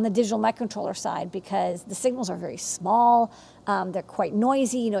on the digital microcontroller side because the signals are very small, they're quite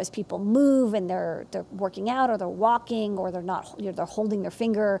noisy, you know, as people move and they're working out or they're walking or they're not, you know, they're holding their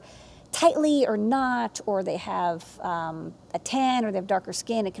finger tightly or not, or they have a tan or they have darker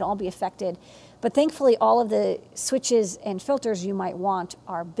skin, it can all be affected. But thankfully, all of the switches and filters you might want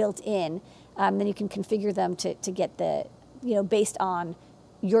are built in. Then you can configure them to get the, you know, based on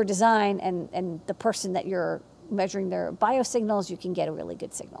your design and the person that you're measuring their biosignals, you can get a really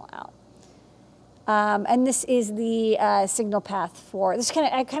good signal out. And this is the signal path for, this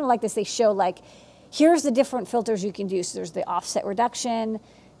I kind of like this, they show like, here's the different filters you can do. So there's the offset reduction,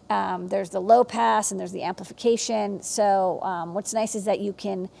 there's the low pass, and there's the amplification. So what's nice is that you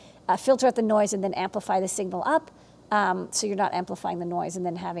can filter out the noise and then amplify the signal up, so you're not amplifying the noise and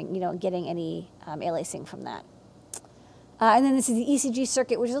then having, you know, getting any aliasing from that. And then this is the ECG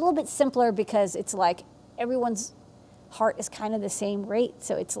circuit, which is a little bit simpler because it's like everyone's heart is kind of the same rate.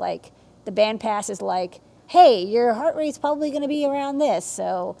 So it's like the band pass is like, hey, your heart rate's probably going to be around this.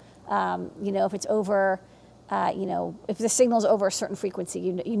 So, you know, if it's over, you know, if the signal's over a certain frequency,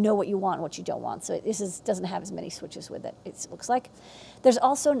 you know what you want and what you don't want. So this doesn't have as many switches with it, it looks like. There's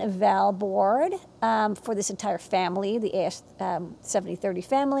also an eval board for this entire family, the AS7030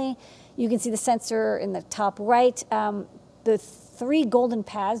 family. You can see the sensor in the top right. The 3 golden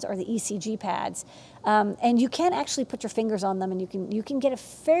pads are the ECG pads. And you can actually put your fingers on them, and you can get a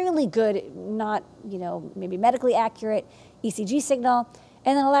fairly good, not, you know, maybe medically accurate ECG signal.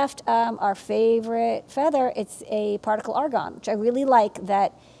 And then left, our favorite feather, it's a particle argon, which I really like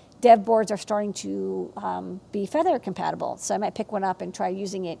that dev boards are starting to be feather compatible. So I might pick one up and try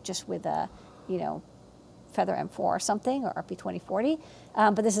using it just with a, you know, Feather M4 or something, or RP2040.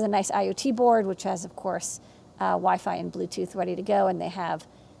 But this is a nice IoT board, which has, of course, Wi-Fi and Bluetooth ready to go, and they have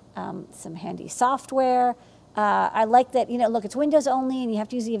some handy software. I like that, you know, look, it's Windows only, and you have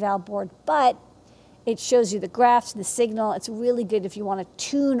to use the eval board, but it shows you the graphs, the signal. It's really good if you want to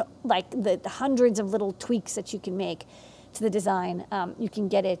tune like the hundreds of little tweaks that you can make to the design. You can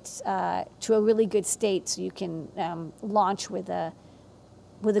get it to a really good state, so you can launch with a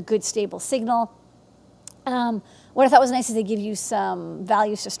good stable signal. What I thought was nice is they give you some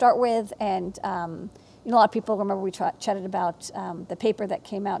values to start with, and you know, a lot of people, remember we chatted about the paper that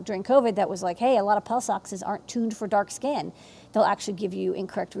came out during COVID that was like, hey, a lot of pulse oxes aren't tuned for dark skin. They'll actually give you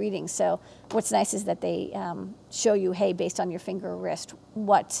incorrect readings. So what's nice is that they show you, hey, based on your finger or wrist,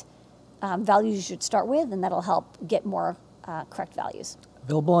 what values you should start with, and that'll help get more correct values.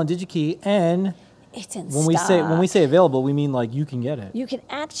 Available on DigiKey, and it's in stock. When we say available, we mean like you can get it. You can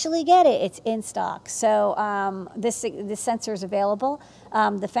actually get it. It's in stock. So this sensor is available.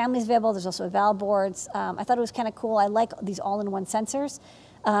 The family's available. There's also eval boards. I thought it was kind of cool. I like these all-in-one sensors.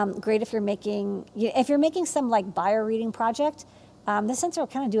 Great if you're making some like bio reading project. This sensor will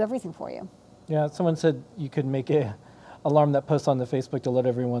kind of do everything for you. Yeah, someone said you could make a alarm that posts on the Facebook to let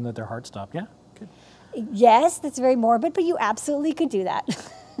everyone that their heart stopped. Yeah, good. Yes, that's very morbid, but you absolutely could do that.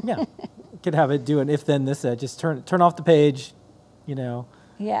 Yeah, could have it do an if then this just turn off the page, you know.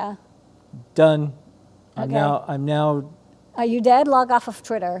 Yeah. Done. Okay. I'm now. Are you dead? Log off of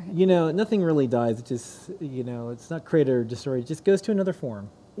Twitter. You know, nothing really dies. It just, you know, it's not created or destroyed. It just goes to another form.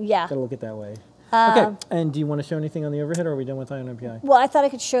 Yeah. Gotta look at it that way. Okay, and do you want to show anything on the overhead, or are we done with INMPI? Well, I thought I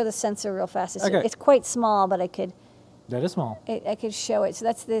could show the sensor real fast. It's quite small, but I could. That is small. I could show it. So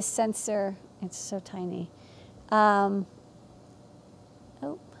that's the sensor. It's so tiny. Oh,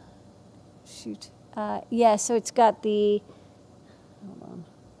 shoot. Yeah, so it's got the, hold on.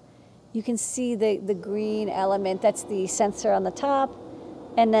 You can see the green element. That's the sensor on the top.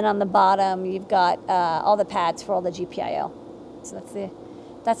 And then on the bottom, you've got all the pads for all the GPIO. So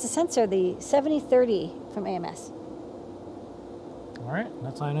that's the sensor, the 7030 from AMS. All right,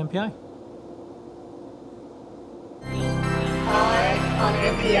 that's INMPI. On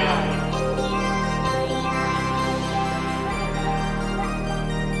MPI.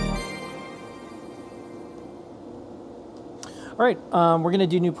 All right, we're going to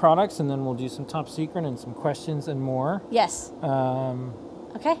do new products, and then we'll do some top secret and some questions and more. Yes.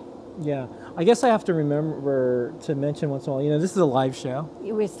 Okay. Yeah, I guess I have to remember to mention once in a while, this is a live show.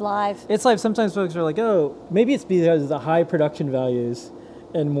 It's live. It's live. Sometimes folks are like, oh, maybe it's because of the high production values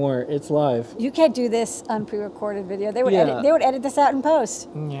and more. It's live. You can't do this on pre-recorded video. They would edit this out in post.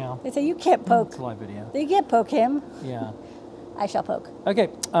 Yeah. They say, you can't poke. It's a live video. You can't poke him. Yeah. I shall poke. Okay,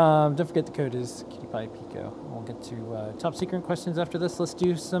 don't forget the code is CutiePiePico. We'll get to top secret questions after this. Let's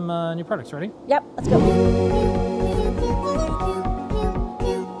do some new products. Ready? Yep, let's go.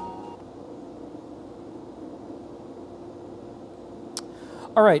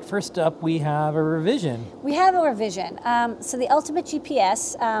 All right, first up we have a revision. We have a revision. So the Ultimate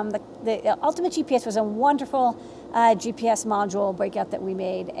GPS, the Ultimate GPS was a wonderful GPS module breakout that we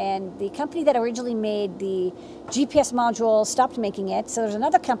made, and the company that originally made the GPS module stopped making it, so there's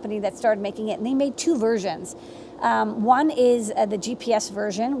another company that started making it, and they made two versions. One is the GPS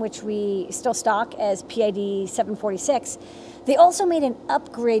version, which we still stock as PID 746. They also made an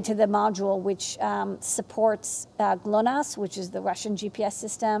upgrade to the module, which supports GLONASS, which is the Russian GPS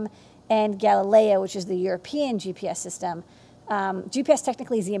system, and Galileo, which is the European GPS system. GPS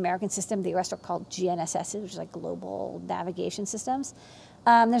technically is the American system. The rest are called GNSS, which is like global navigation systems.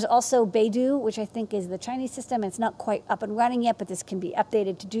 There's also Beidou, which I think is the Chinese system. It's not quite up and running yet, but this can be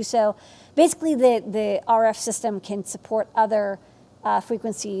updated to do so. Basically, the RF system can support other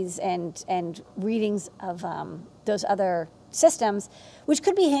frequencies and readings of those other systems, which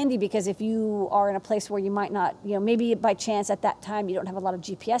could be handy because if you are in a place where you might not, maybe by chance at that time you don't have a lot of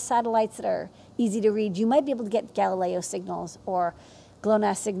GPS satellites that are easy to read, you might be able to get Galileo signals or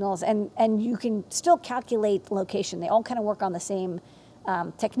GLONASS signals, and you can still calculate location. They all kind of work on the same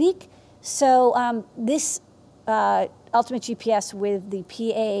technique. So this Ultimate GPS with the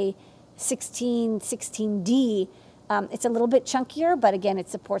PA 1616D, it's a little bit chunkier, but again, it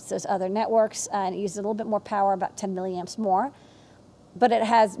supports those other networks, and it uses a little bit more power, about 10 milliamps more. But it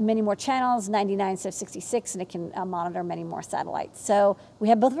has many more channels, 99 instead of 66, and it can monitor many more satellites. So we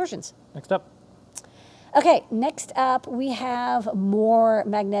have both versions. Next up. Okay, next up we have more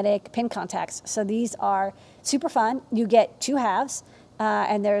magnetic pin contacts. So these are super fun. You get two halves,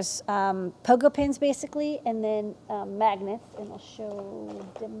 and there's pogo pins basically, and then magnets, and I'll show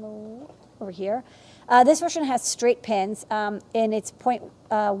demo over here. This version has straight pins, and it's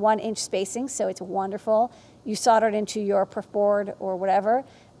 0.1 inch spacing, so it's wonderful. You solder it into your perf board or whatever.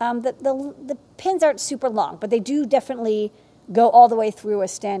 The pins aren't super long, but they do definitely go all the way through a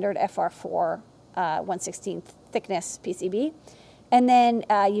standard FR4 1/16 thickness PCB. And then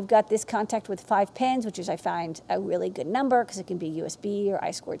you've got this contact with 5 pins, which is, I find, a really good number because it can be USB or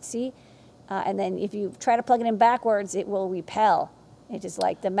I2C. And then if you try to plug it in backwards, it will repel. It is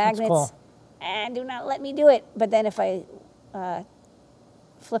like the magnets. That's cool. And do not let me do it. But then if I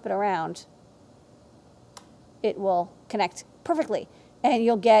flip it around, it will connect perfectly. And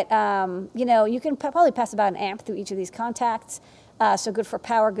you'll get, you can probably pass about an amp through each of these contacts. So good for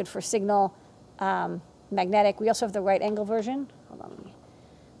power, good for signal, magnetic. We also have the right angle version. Hold on,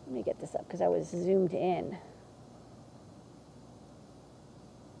 let me get this up because I was zoomed in.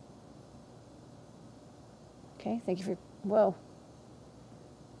 Okay, thank you for, whoa.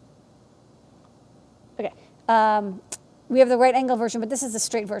 Okay, we have the right angle version, but this is the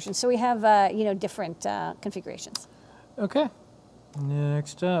straight version. So we have, different configurations. Okay,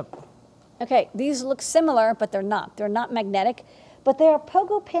 next up. Okay, these look similar, but they're not. They're not magnetic, but they are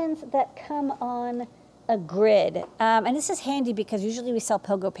pogo pins that come on a grid. And this is handy because usually we sell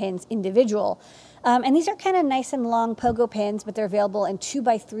pogo pins individual. And these are kind of nice and long pogo pins, but they're available in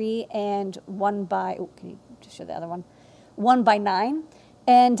 2x3 and 1x, oh, can you just show the other one? 1x9.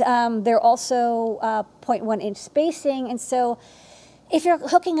 And they're also 0.1 inch spacing. And so if you're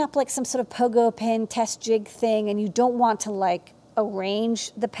hooking up like some sort of pogo pin test jig thing and you don't want to like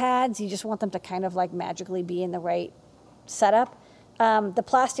arrange the pads, you just want them to kind of like magically be in the right setup, the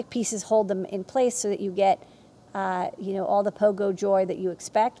plastic pieces hold them in place so that you get, all the pogo joy that you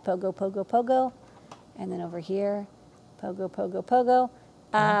expect. Pogo, pogo, pogo. And then over here, pogo, pogo,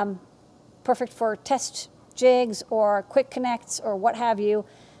 pogo. Perfect for test jigs or quick connects or what have you.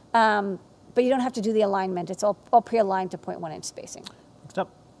 But you don't have to do the alignment. It's all pre-aligned to 0.1 inch spacing. Next up.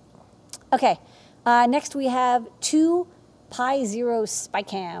 Okay. Next we have 2 Pi Zero spy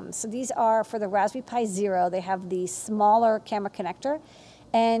cams. So these are for the Raspberry Pi Zero. They have the smaller camera connector.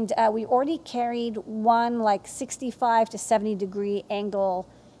 And we already carried one like 65 to 70 degree angle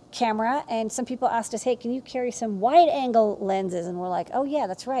camera. And some people asked us, hey, can you carry some wide angle lenses? And we're like, oh yeah,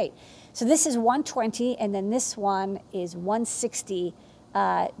 that's right. So this is 120 and then this one is 160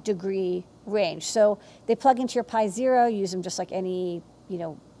 degree range. So they plug into your Pi Zero, use them just like any,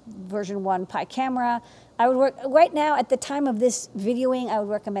 version 1 Pi camera. I would work, right now at the time of this videoing, I would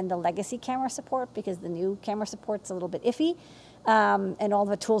recommend the legacy camera support because the new camera support's a little bit iffy. And all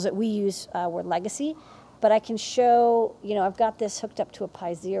the tools that we use were legacy. But I can show, I've got this hooked up to a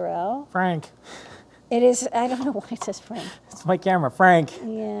Pi Zero. Frank. It is, I don't know why it says Frank. It's my camera, Frank. Yeah,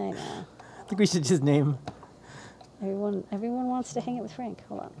 I know. I think we should just name. Everyone wants to hang it with Frank.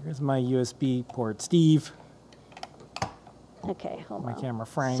 Hold on. Here's my USB port, Steve. Okay, hold on. My camera,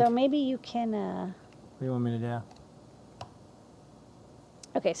 Frank. So maybe you can. What do you want me to do?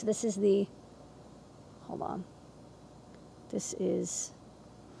 Okay, so this is the. Hold on. This is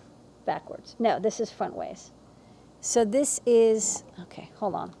backwards. No, this is front ways. So this is. Okay,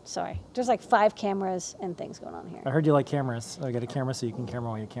 hold on. Sorry. There's like 5 cameras and things going on here. I heard you like cameras. So I got a camera so you can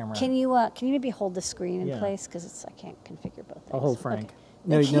camera while you camera. Can you maybe hold the screen in place because I can't configure both things. I'll hold Frank.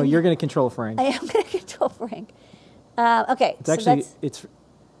 Okay. No, you're going to control Frank. I am going to control Frank. Okay. It's actually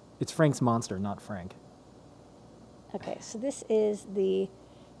it's Frank's monster, not Frank. Okay, so this is the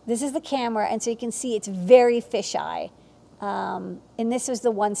camera, and so you can see it's very fisheye. And this is the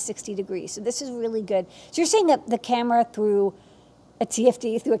 160 degrees. So this is really good. So you're seeing the camera through a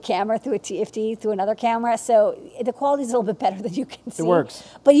TFT, through a camera, through a TFT, through another camera. So the quality is a little bit better than you can see. It works.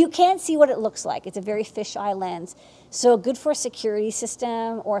 But you can't see what it looks like. It's a very fisheye lens. So good for a security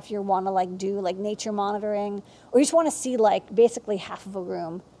system, or if you want to do nature monitoring, or you just want to see basically half of a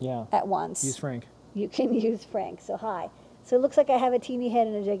room at once. Use Frank. You can use Frank. So hi. So it looks like I have a teeny head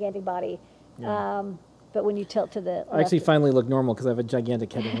and a gigantic body. Yeah. But when you tilt to the I actually finally look normal because I have a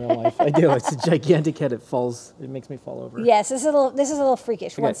gigantic head in real life. I do. It's a gigantic head. It falls. It makes me fall over. Yes, this is a little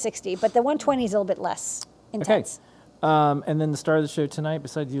freakish. Okay. 160, but the 120 is a little bit less intense. Okay. And then the star of the show tonight,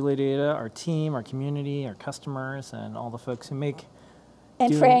 besides you, Lady Ada, our team, our community, our customers, and all the folks who make.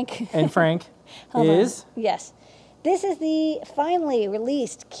 Frank. And Frank is. Yes, this is the finally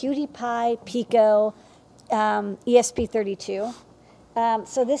released QT Py Pico ESP32.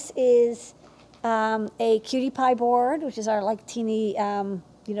 So this is. A QT Py board, which is our teeny,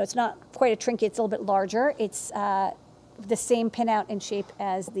 it's not quite a trinket, it's a little bit larger. It's the same pinout and shape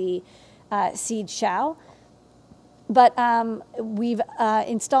as the Seed Xiao. But we've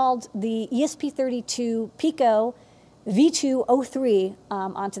installed the ESP32 Pico V203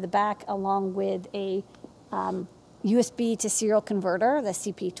 onto the back, along with a USB to serial converter, the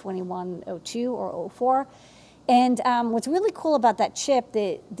CP2102 or 04. And what's really cool about that chip,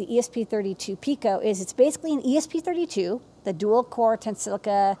 the ESP32 Pico, is it's basically an ESP32, the dual-core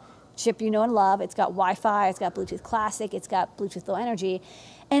Tensilica chip you know and love. It's got Wi-Fi, it's got Bluetooth Classic, it's got Bluetooth Low Energy.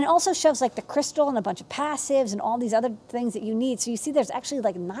 And it also shows the crystal and a bunch of passives and all these other things that you need. So you see there's actually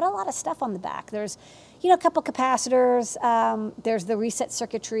not a lot of stuff on the back. There's, a couple capacitors, there's the reset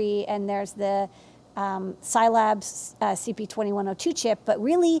circuitry, and there's the Scilab's CP2102 chip. But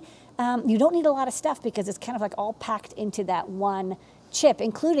really, you don't need a lot of stuff because it's kind of all packed into that one chip,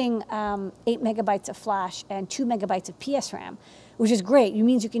 including 8 megabytes of flash and 2 megabytes of PSRAM, which is great. It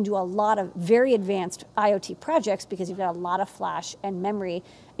means you can do a lot of very advanced IoT projects because you've got a lot of flash and memory.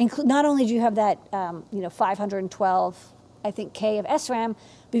 Not only do you have that 512, I think, K of SRAM,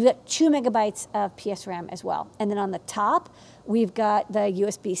 but you've got 2 megabytes of PSRAM as well. And then on the top, we've got the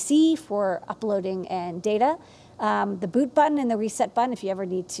USB-C for uploading and data. The boot button and the reset button, if you ever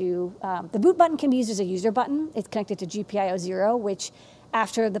need to. The boot button can be used as a user button. It's connected to GPIO 0, which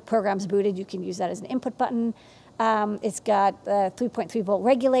after the program's booted, you can use that as an input button. It's got a 3.3 volt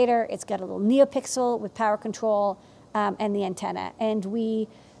regulator. It's got a little NeoPixel with power control and the antenna. And we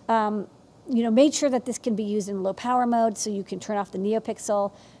made sure that this can be used in low power mode, so you can turn off the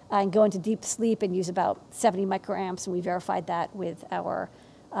NeoPixel and go into deep sleep and use about 70 microamps. And we verified that with our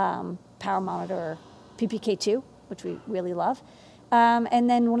power monitor PPK2, which we really love. And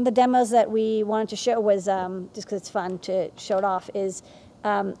then one of the demos that we wanted to show was, just because it's fun to show it off, is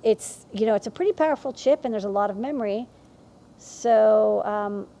it's a pretty powerful chip and there's a lot of memory.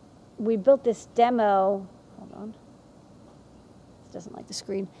 So we built this demo. Hold on. This doesn't like the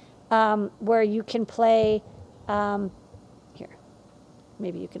screen. Where you can play. Here,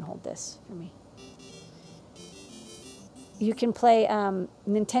 maybe you can hold this for me. You can play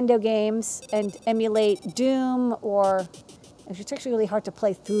Nintendo games and emulate Doom, or it's actually really hard to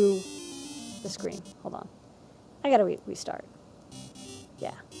play through the screen. Hold on. I gotta restart.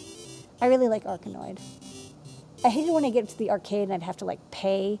 Yeah. I really like Arkanoid. I hated when I get to the arcade and I'd have to like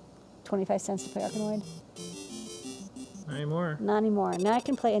pay 25 cents to play Arkanoid. Not anymore. Not anymore. Now I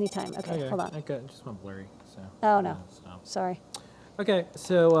can play anytime. Okay, hold on. I just went blurry. So. Oh no. Sorry. Okay,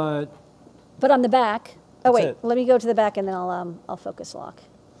 so. But on the back. Oh wait, it. let me go to the back and then I'll focus lock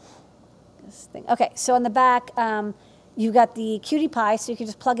this thing. Okay, so on the back, you got the QT Py, so you can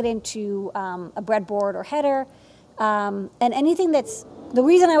just plug it into a breadboard or header, and anything that's. The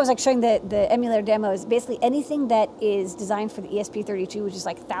reason I was like showing the emulator demo is basically anything that is designed for the ESP32, which is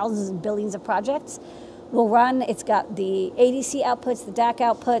like thousands and billions of projects, will run. It's got the ADC outputs, the DAC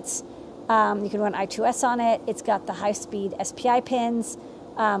outputs. You can run I2S on it. It's got the high-speed SPI pins.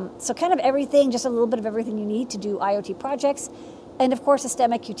 So kind of everything, just a little bit of everything you need to do IoT projects. And of course, a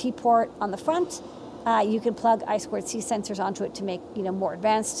STEMMA QT port on the front. You can plug I2C sensors onto it to make more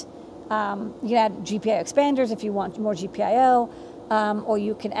advanced. You can add GPIO expanders if you want more GPIO, or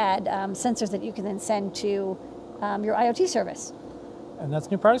you can add sensors that you can then send to your IoT service. And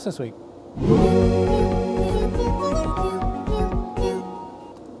that's new products this week.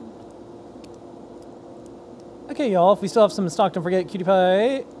 Okay, y'all, if we still have some in stock, don't forget QT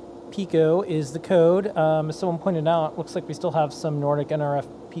Py Pico is the code. As someone pointed out, looks like we still have some Nordic NRF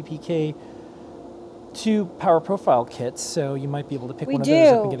PPK 2 power profile kits, so you might be able to pick one of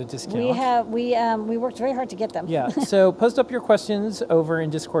those up and get a discount. We worked very hard to get them. Yeah, so post up your questions over in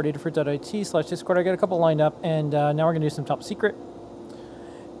Discord, adafruit.it/Discord. I got a couple lined up, and now we're going to do some top secret.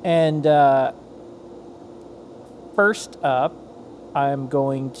 And first up, I'm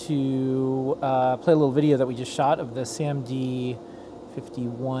going to play a little video that we just shot of the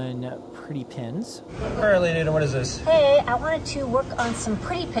SAMD51 pretty pins. All right, Lady, what is this? Hey, I wanted to work on some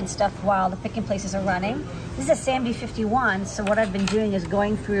pretty pin stuff while the pick and places are running. This is a SAMD51, so what I've been doing is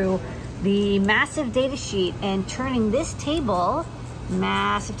going through the massive data sheet and turning this table,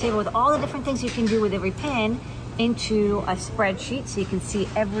 massive table with all the different things you can do with every pin, into a spreadsheet so you can see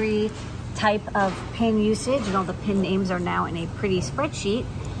every type of pin usage, and all the pin names are now in a pretty spreadsheet.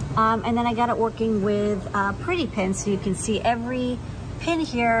 And then I got it working with pretty pins, so you can see every pin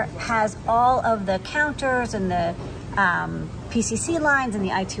here has all of the counters and the PCC lines and the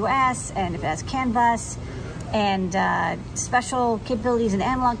I2S, and if it has CAN bus and special capabilities and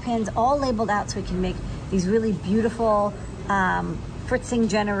analog pins, all labeled out so we can make these really beautiful Fritzing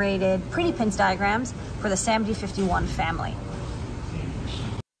generated pretty pins diagrams for the SAMD51 family.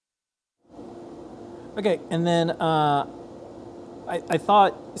 Okay, and then I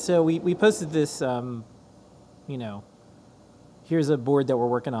thought, so we posted this, here's a board that we're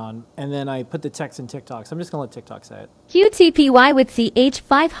working on, and then I put the text in TikTok, so I'm just going to let TikTok say it. QTPY with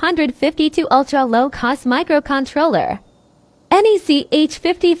CH552 Ultra Low Cost Microcontroller. Any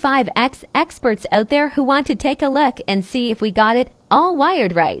CH55X experts out there who want to take a look and see if we got it all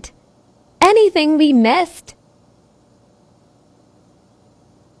wired right? Anything we missed?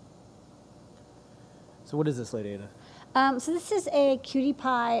 So what is this, Lady Ada? So this is a QT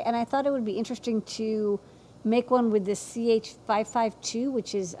Py, and I thought it would be interesting to make one with this CH552,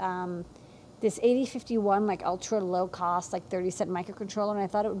 which is this 8051, like ultra low cost, like 30-cent microcontroller, and I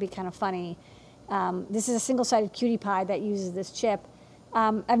thought it would be kind of funny. This is a single-sided QT Py that uses this chip.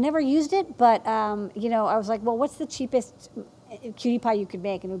 I've never used it, but I was like, well, what's the cheapest QT Py you could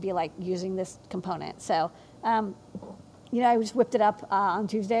make? And it would be like using this component. So, I just whipped it up on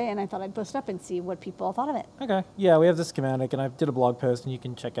Tuesday, and I thought I'd post up and see what people thought of it. Okay. Yeah, we have the schematic, and I did a blog post, and you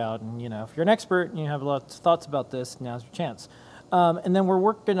can check out. And, if you're an expert and you have lots of thoughts about this, now's your chance. And then we're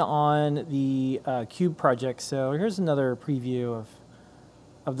working on the Cube project. So here's another preview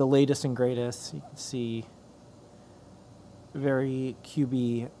of the latest and greatest. You can see very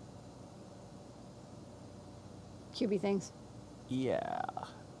cubey things. Yeah.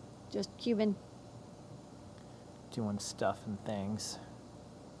 Just Cuban. Doing stuff and things.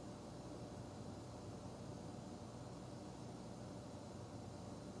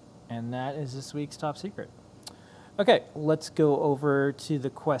 And that is this week's top secret. Okay, let's go over to the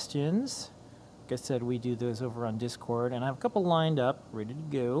questions. Like I said, we do those over on Discord, and I have a couple lined up, ready to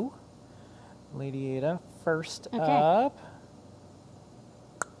go. Lady Ada, first up.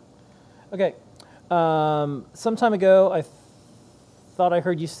 Okay. Some time ago, I thought I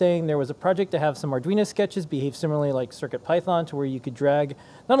heard you saying there was a project to have some Arduino sketches behave similarly like CircuitPython, to where you could drag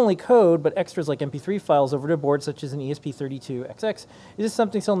not only code, but extras like MP3 files over to a board, such as an ESP32XX. Is this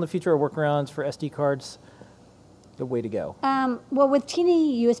something still in the future, or workarounds for SD cards? The way to go. Well, with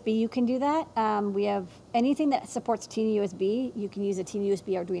Teeny USB, you can do that. We have anything that supports Teeny USB. You can use a Teeny USB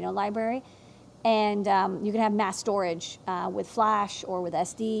Arduino library, and you can have mass storage with Flash or with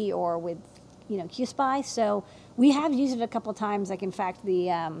SD or with QSPI. So we have used it a couple times. Like in fact, the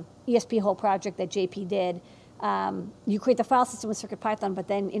ESP whole project that JP did. You create the file system with CircuitPython, but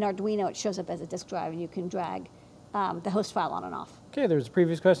then in Arduino it shows up as a disk drive, and you can drag the host file on and off. Okay, there's a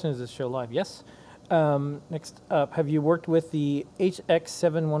previous question. Is this show live? Yes. Next up, have you worked with the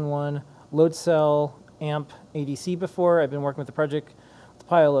HX711 load cell amp ADC before? I've been working with the project with a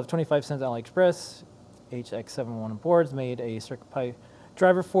pile of 25 cents AliExpress. HX711 boards, made a CircuitPy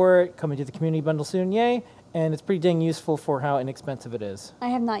driver for it, coming to the community bundle soon, yay. And it's pretty dang useful for how inexpensive it is. I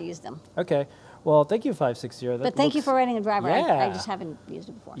have not used them. Okay, well, thank you, 560. But thank you for writing a driver. Yeah. I just haven't used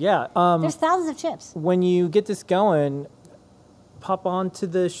it before. Yeah. There's thousands of chips. When you get this going, pop on to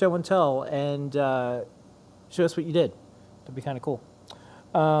the show and tell and show us what you did. That'd be kind of cool.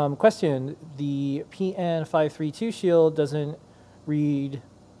 Question, the PN532 shield doesn't read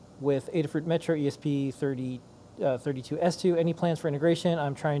with Adafruit Metro ESP32S2. Any plans for integration?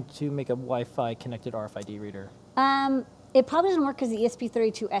 I'm trying to make a Wi-Fi connected RFID reader. It probably doesn't work because the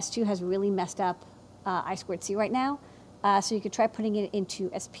ESP32S2 has really messed up I2C right now. So you could try putting it into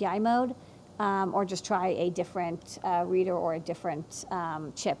SPI mode. Or just try a different reader or a different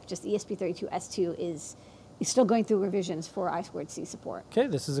chip. Just the ESP32S2 is still going through revisions for I2C support. Okay,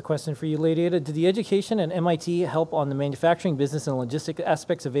 this is a question for you, Lady Ada. Did the education and MIT help on the manufacturing, business, and logistic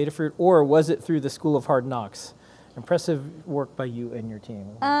aspects of Adafruit, or was it through the School of Hard Knocks? Impressive work by you and your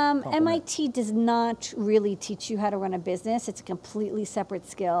team. MIT does not really teach you how to run a business. It's a completely separate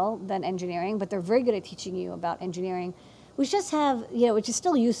skill than engineering, but they're very good at teaching you about engineering, which just have, which is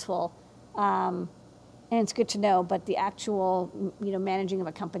still useful. And it's good to know, but the actual, managing of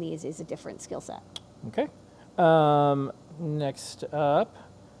a company is a different skill set. Okay. Next up.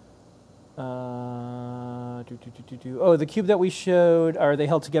 Oh, the cube that we showed, are they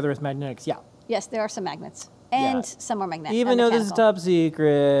held together with magnetics? Yeah. Yes, there are some magnets. And some are magnetic. Even though this is top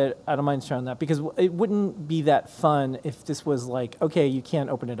secret, I don't mind showing that, because it wouldn't be that fun if this was like, okay, you can't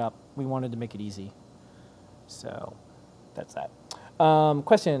open it up. We wanted to make it easy. So that's that.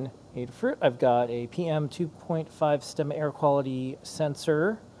 Question. Adafruit. I've got a PM 2.5 STEM air quality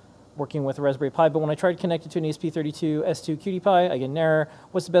sensor working with a Raspberry Pi, but when I tried to connect it to an ESP32S2 QT Pi, I get an error.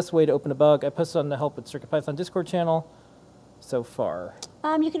 What's the best way to open a bug? I posted on the Help with CircuitPython Discord channel so far.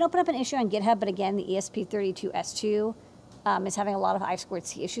 You can open up an issue on GitHub, but again, the ESP32S2 is having a lot of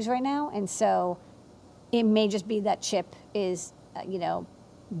I2C issues right now, and so it may just be that chip is,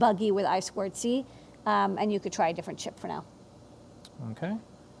 buggy with I2C, and you could try a different chip for now. Okay.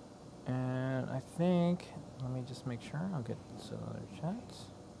 And I think, let me just make sure, I'll get some other chats.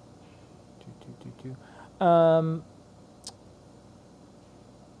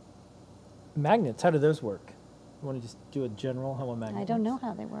 Magnets, how do those work? You want to just do a general how a magnet I don't know works?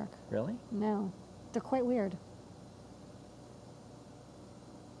 how they work. Really? No. They're quite weird.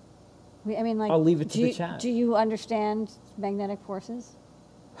 I mean, like, I'll leave it to the chat. Do you understand magnetic forces?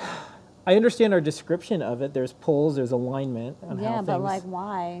 I understand our description of it. There's poles, there's alignment. On how Yeah, but things, like,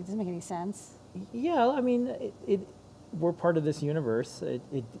 why? It doesn't make any sense. Yeah, I mean, we're part of this universe.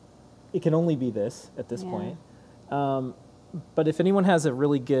 It can only be this at this point. But if anyone has a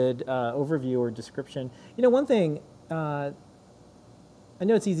really good overview or description, one thing, I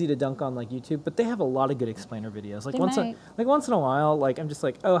know it's easy to dunk on like YouTube, but they have a lot of good explainer videos. Like once in a while, like I'm just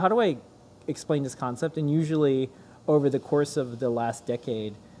like, oh, how do I explain this concept? And usually over the course of the last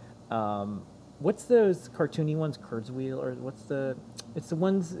decade, what's those cartoony ones, Kurzweil, or what's the? It's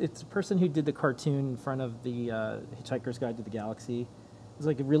the person who did the cartoon in front of the Hitchhiker's Guide to the Galaxy. It's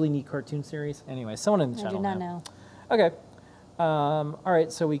like a really neat cartoon series. Anyway, someone in the channel. I do not know. Okay. All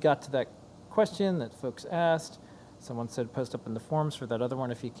right, so we got to that question that folks asked. Someone said post up in the forums for that other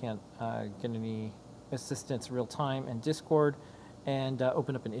one if you can't get any assistance real time in Discord, and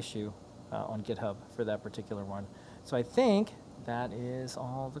open up an issue on GitHub for that particular one. So I think that is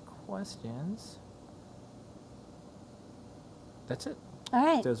all the questions. That's it. All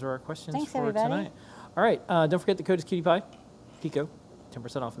right. Those are our questions Thanks, for everybody. tonight. All right, don't forget the code is QTPie, Pico,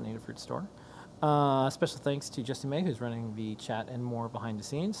 10% off in the Adafruit store. Special thanks to Justin May, who's running the chat and more behind the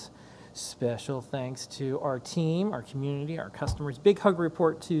scenes. Special thanks to our team, our community, our customers. Big hug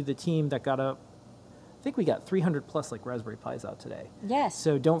report to the team that got up. I think we got 300 plus like Raspberry Pis out today. Yes.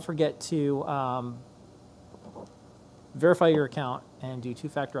 So don't forget to verify your account and do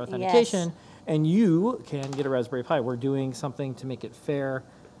two-factor authentication, and you can get a Raspberry Pi. We're doing something to make it fair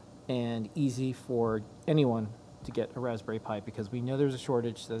and easy for anyone to get a Raspberry Pi because we know there's a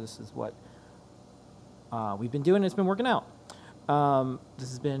shortage, so this is what we've been doing. It's been working out. This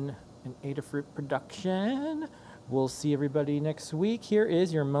has been an Adafruit production. We'll see everybody next week. Here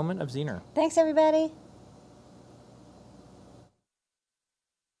is your moment of Zener. Thanks, everybody.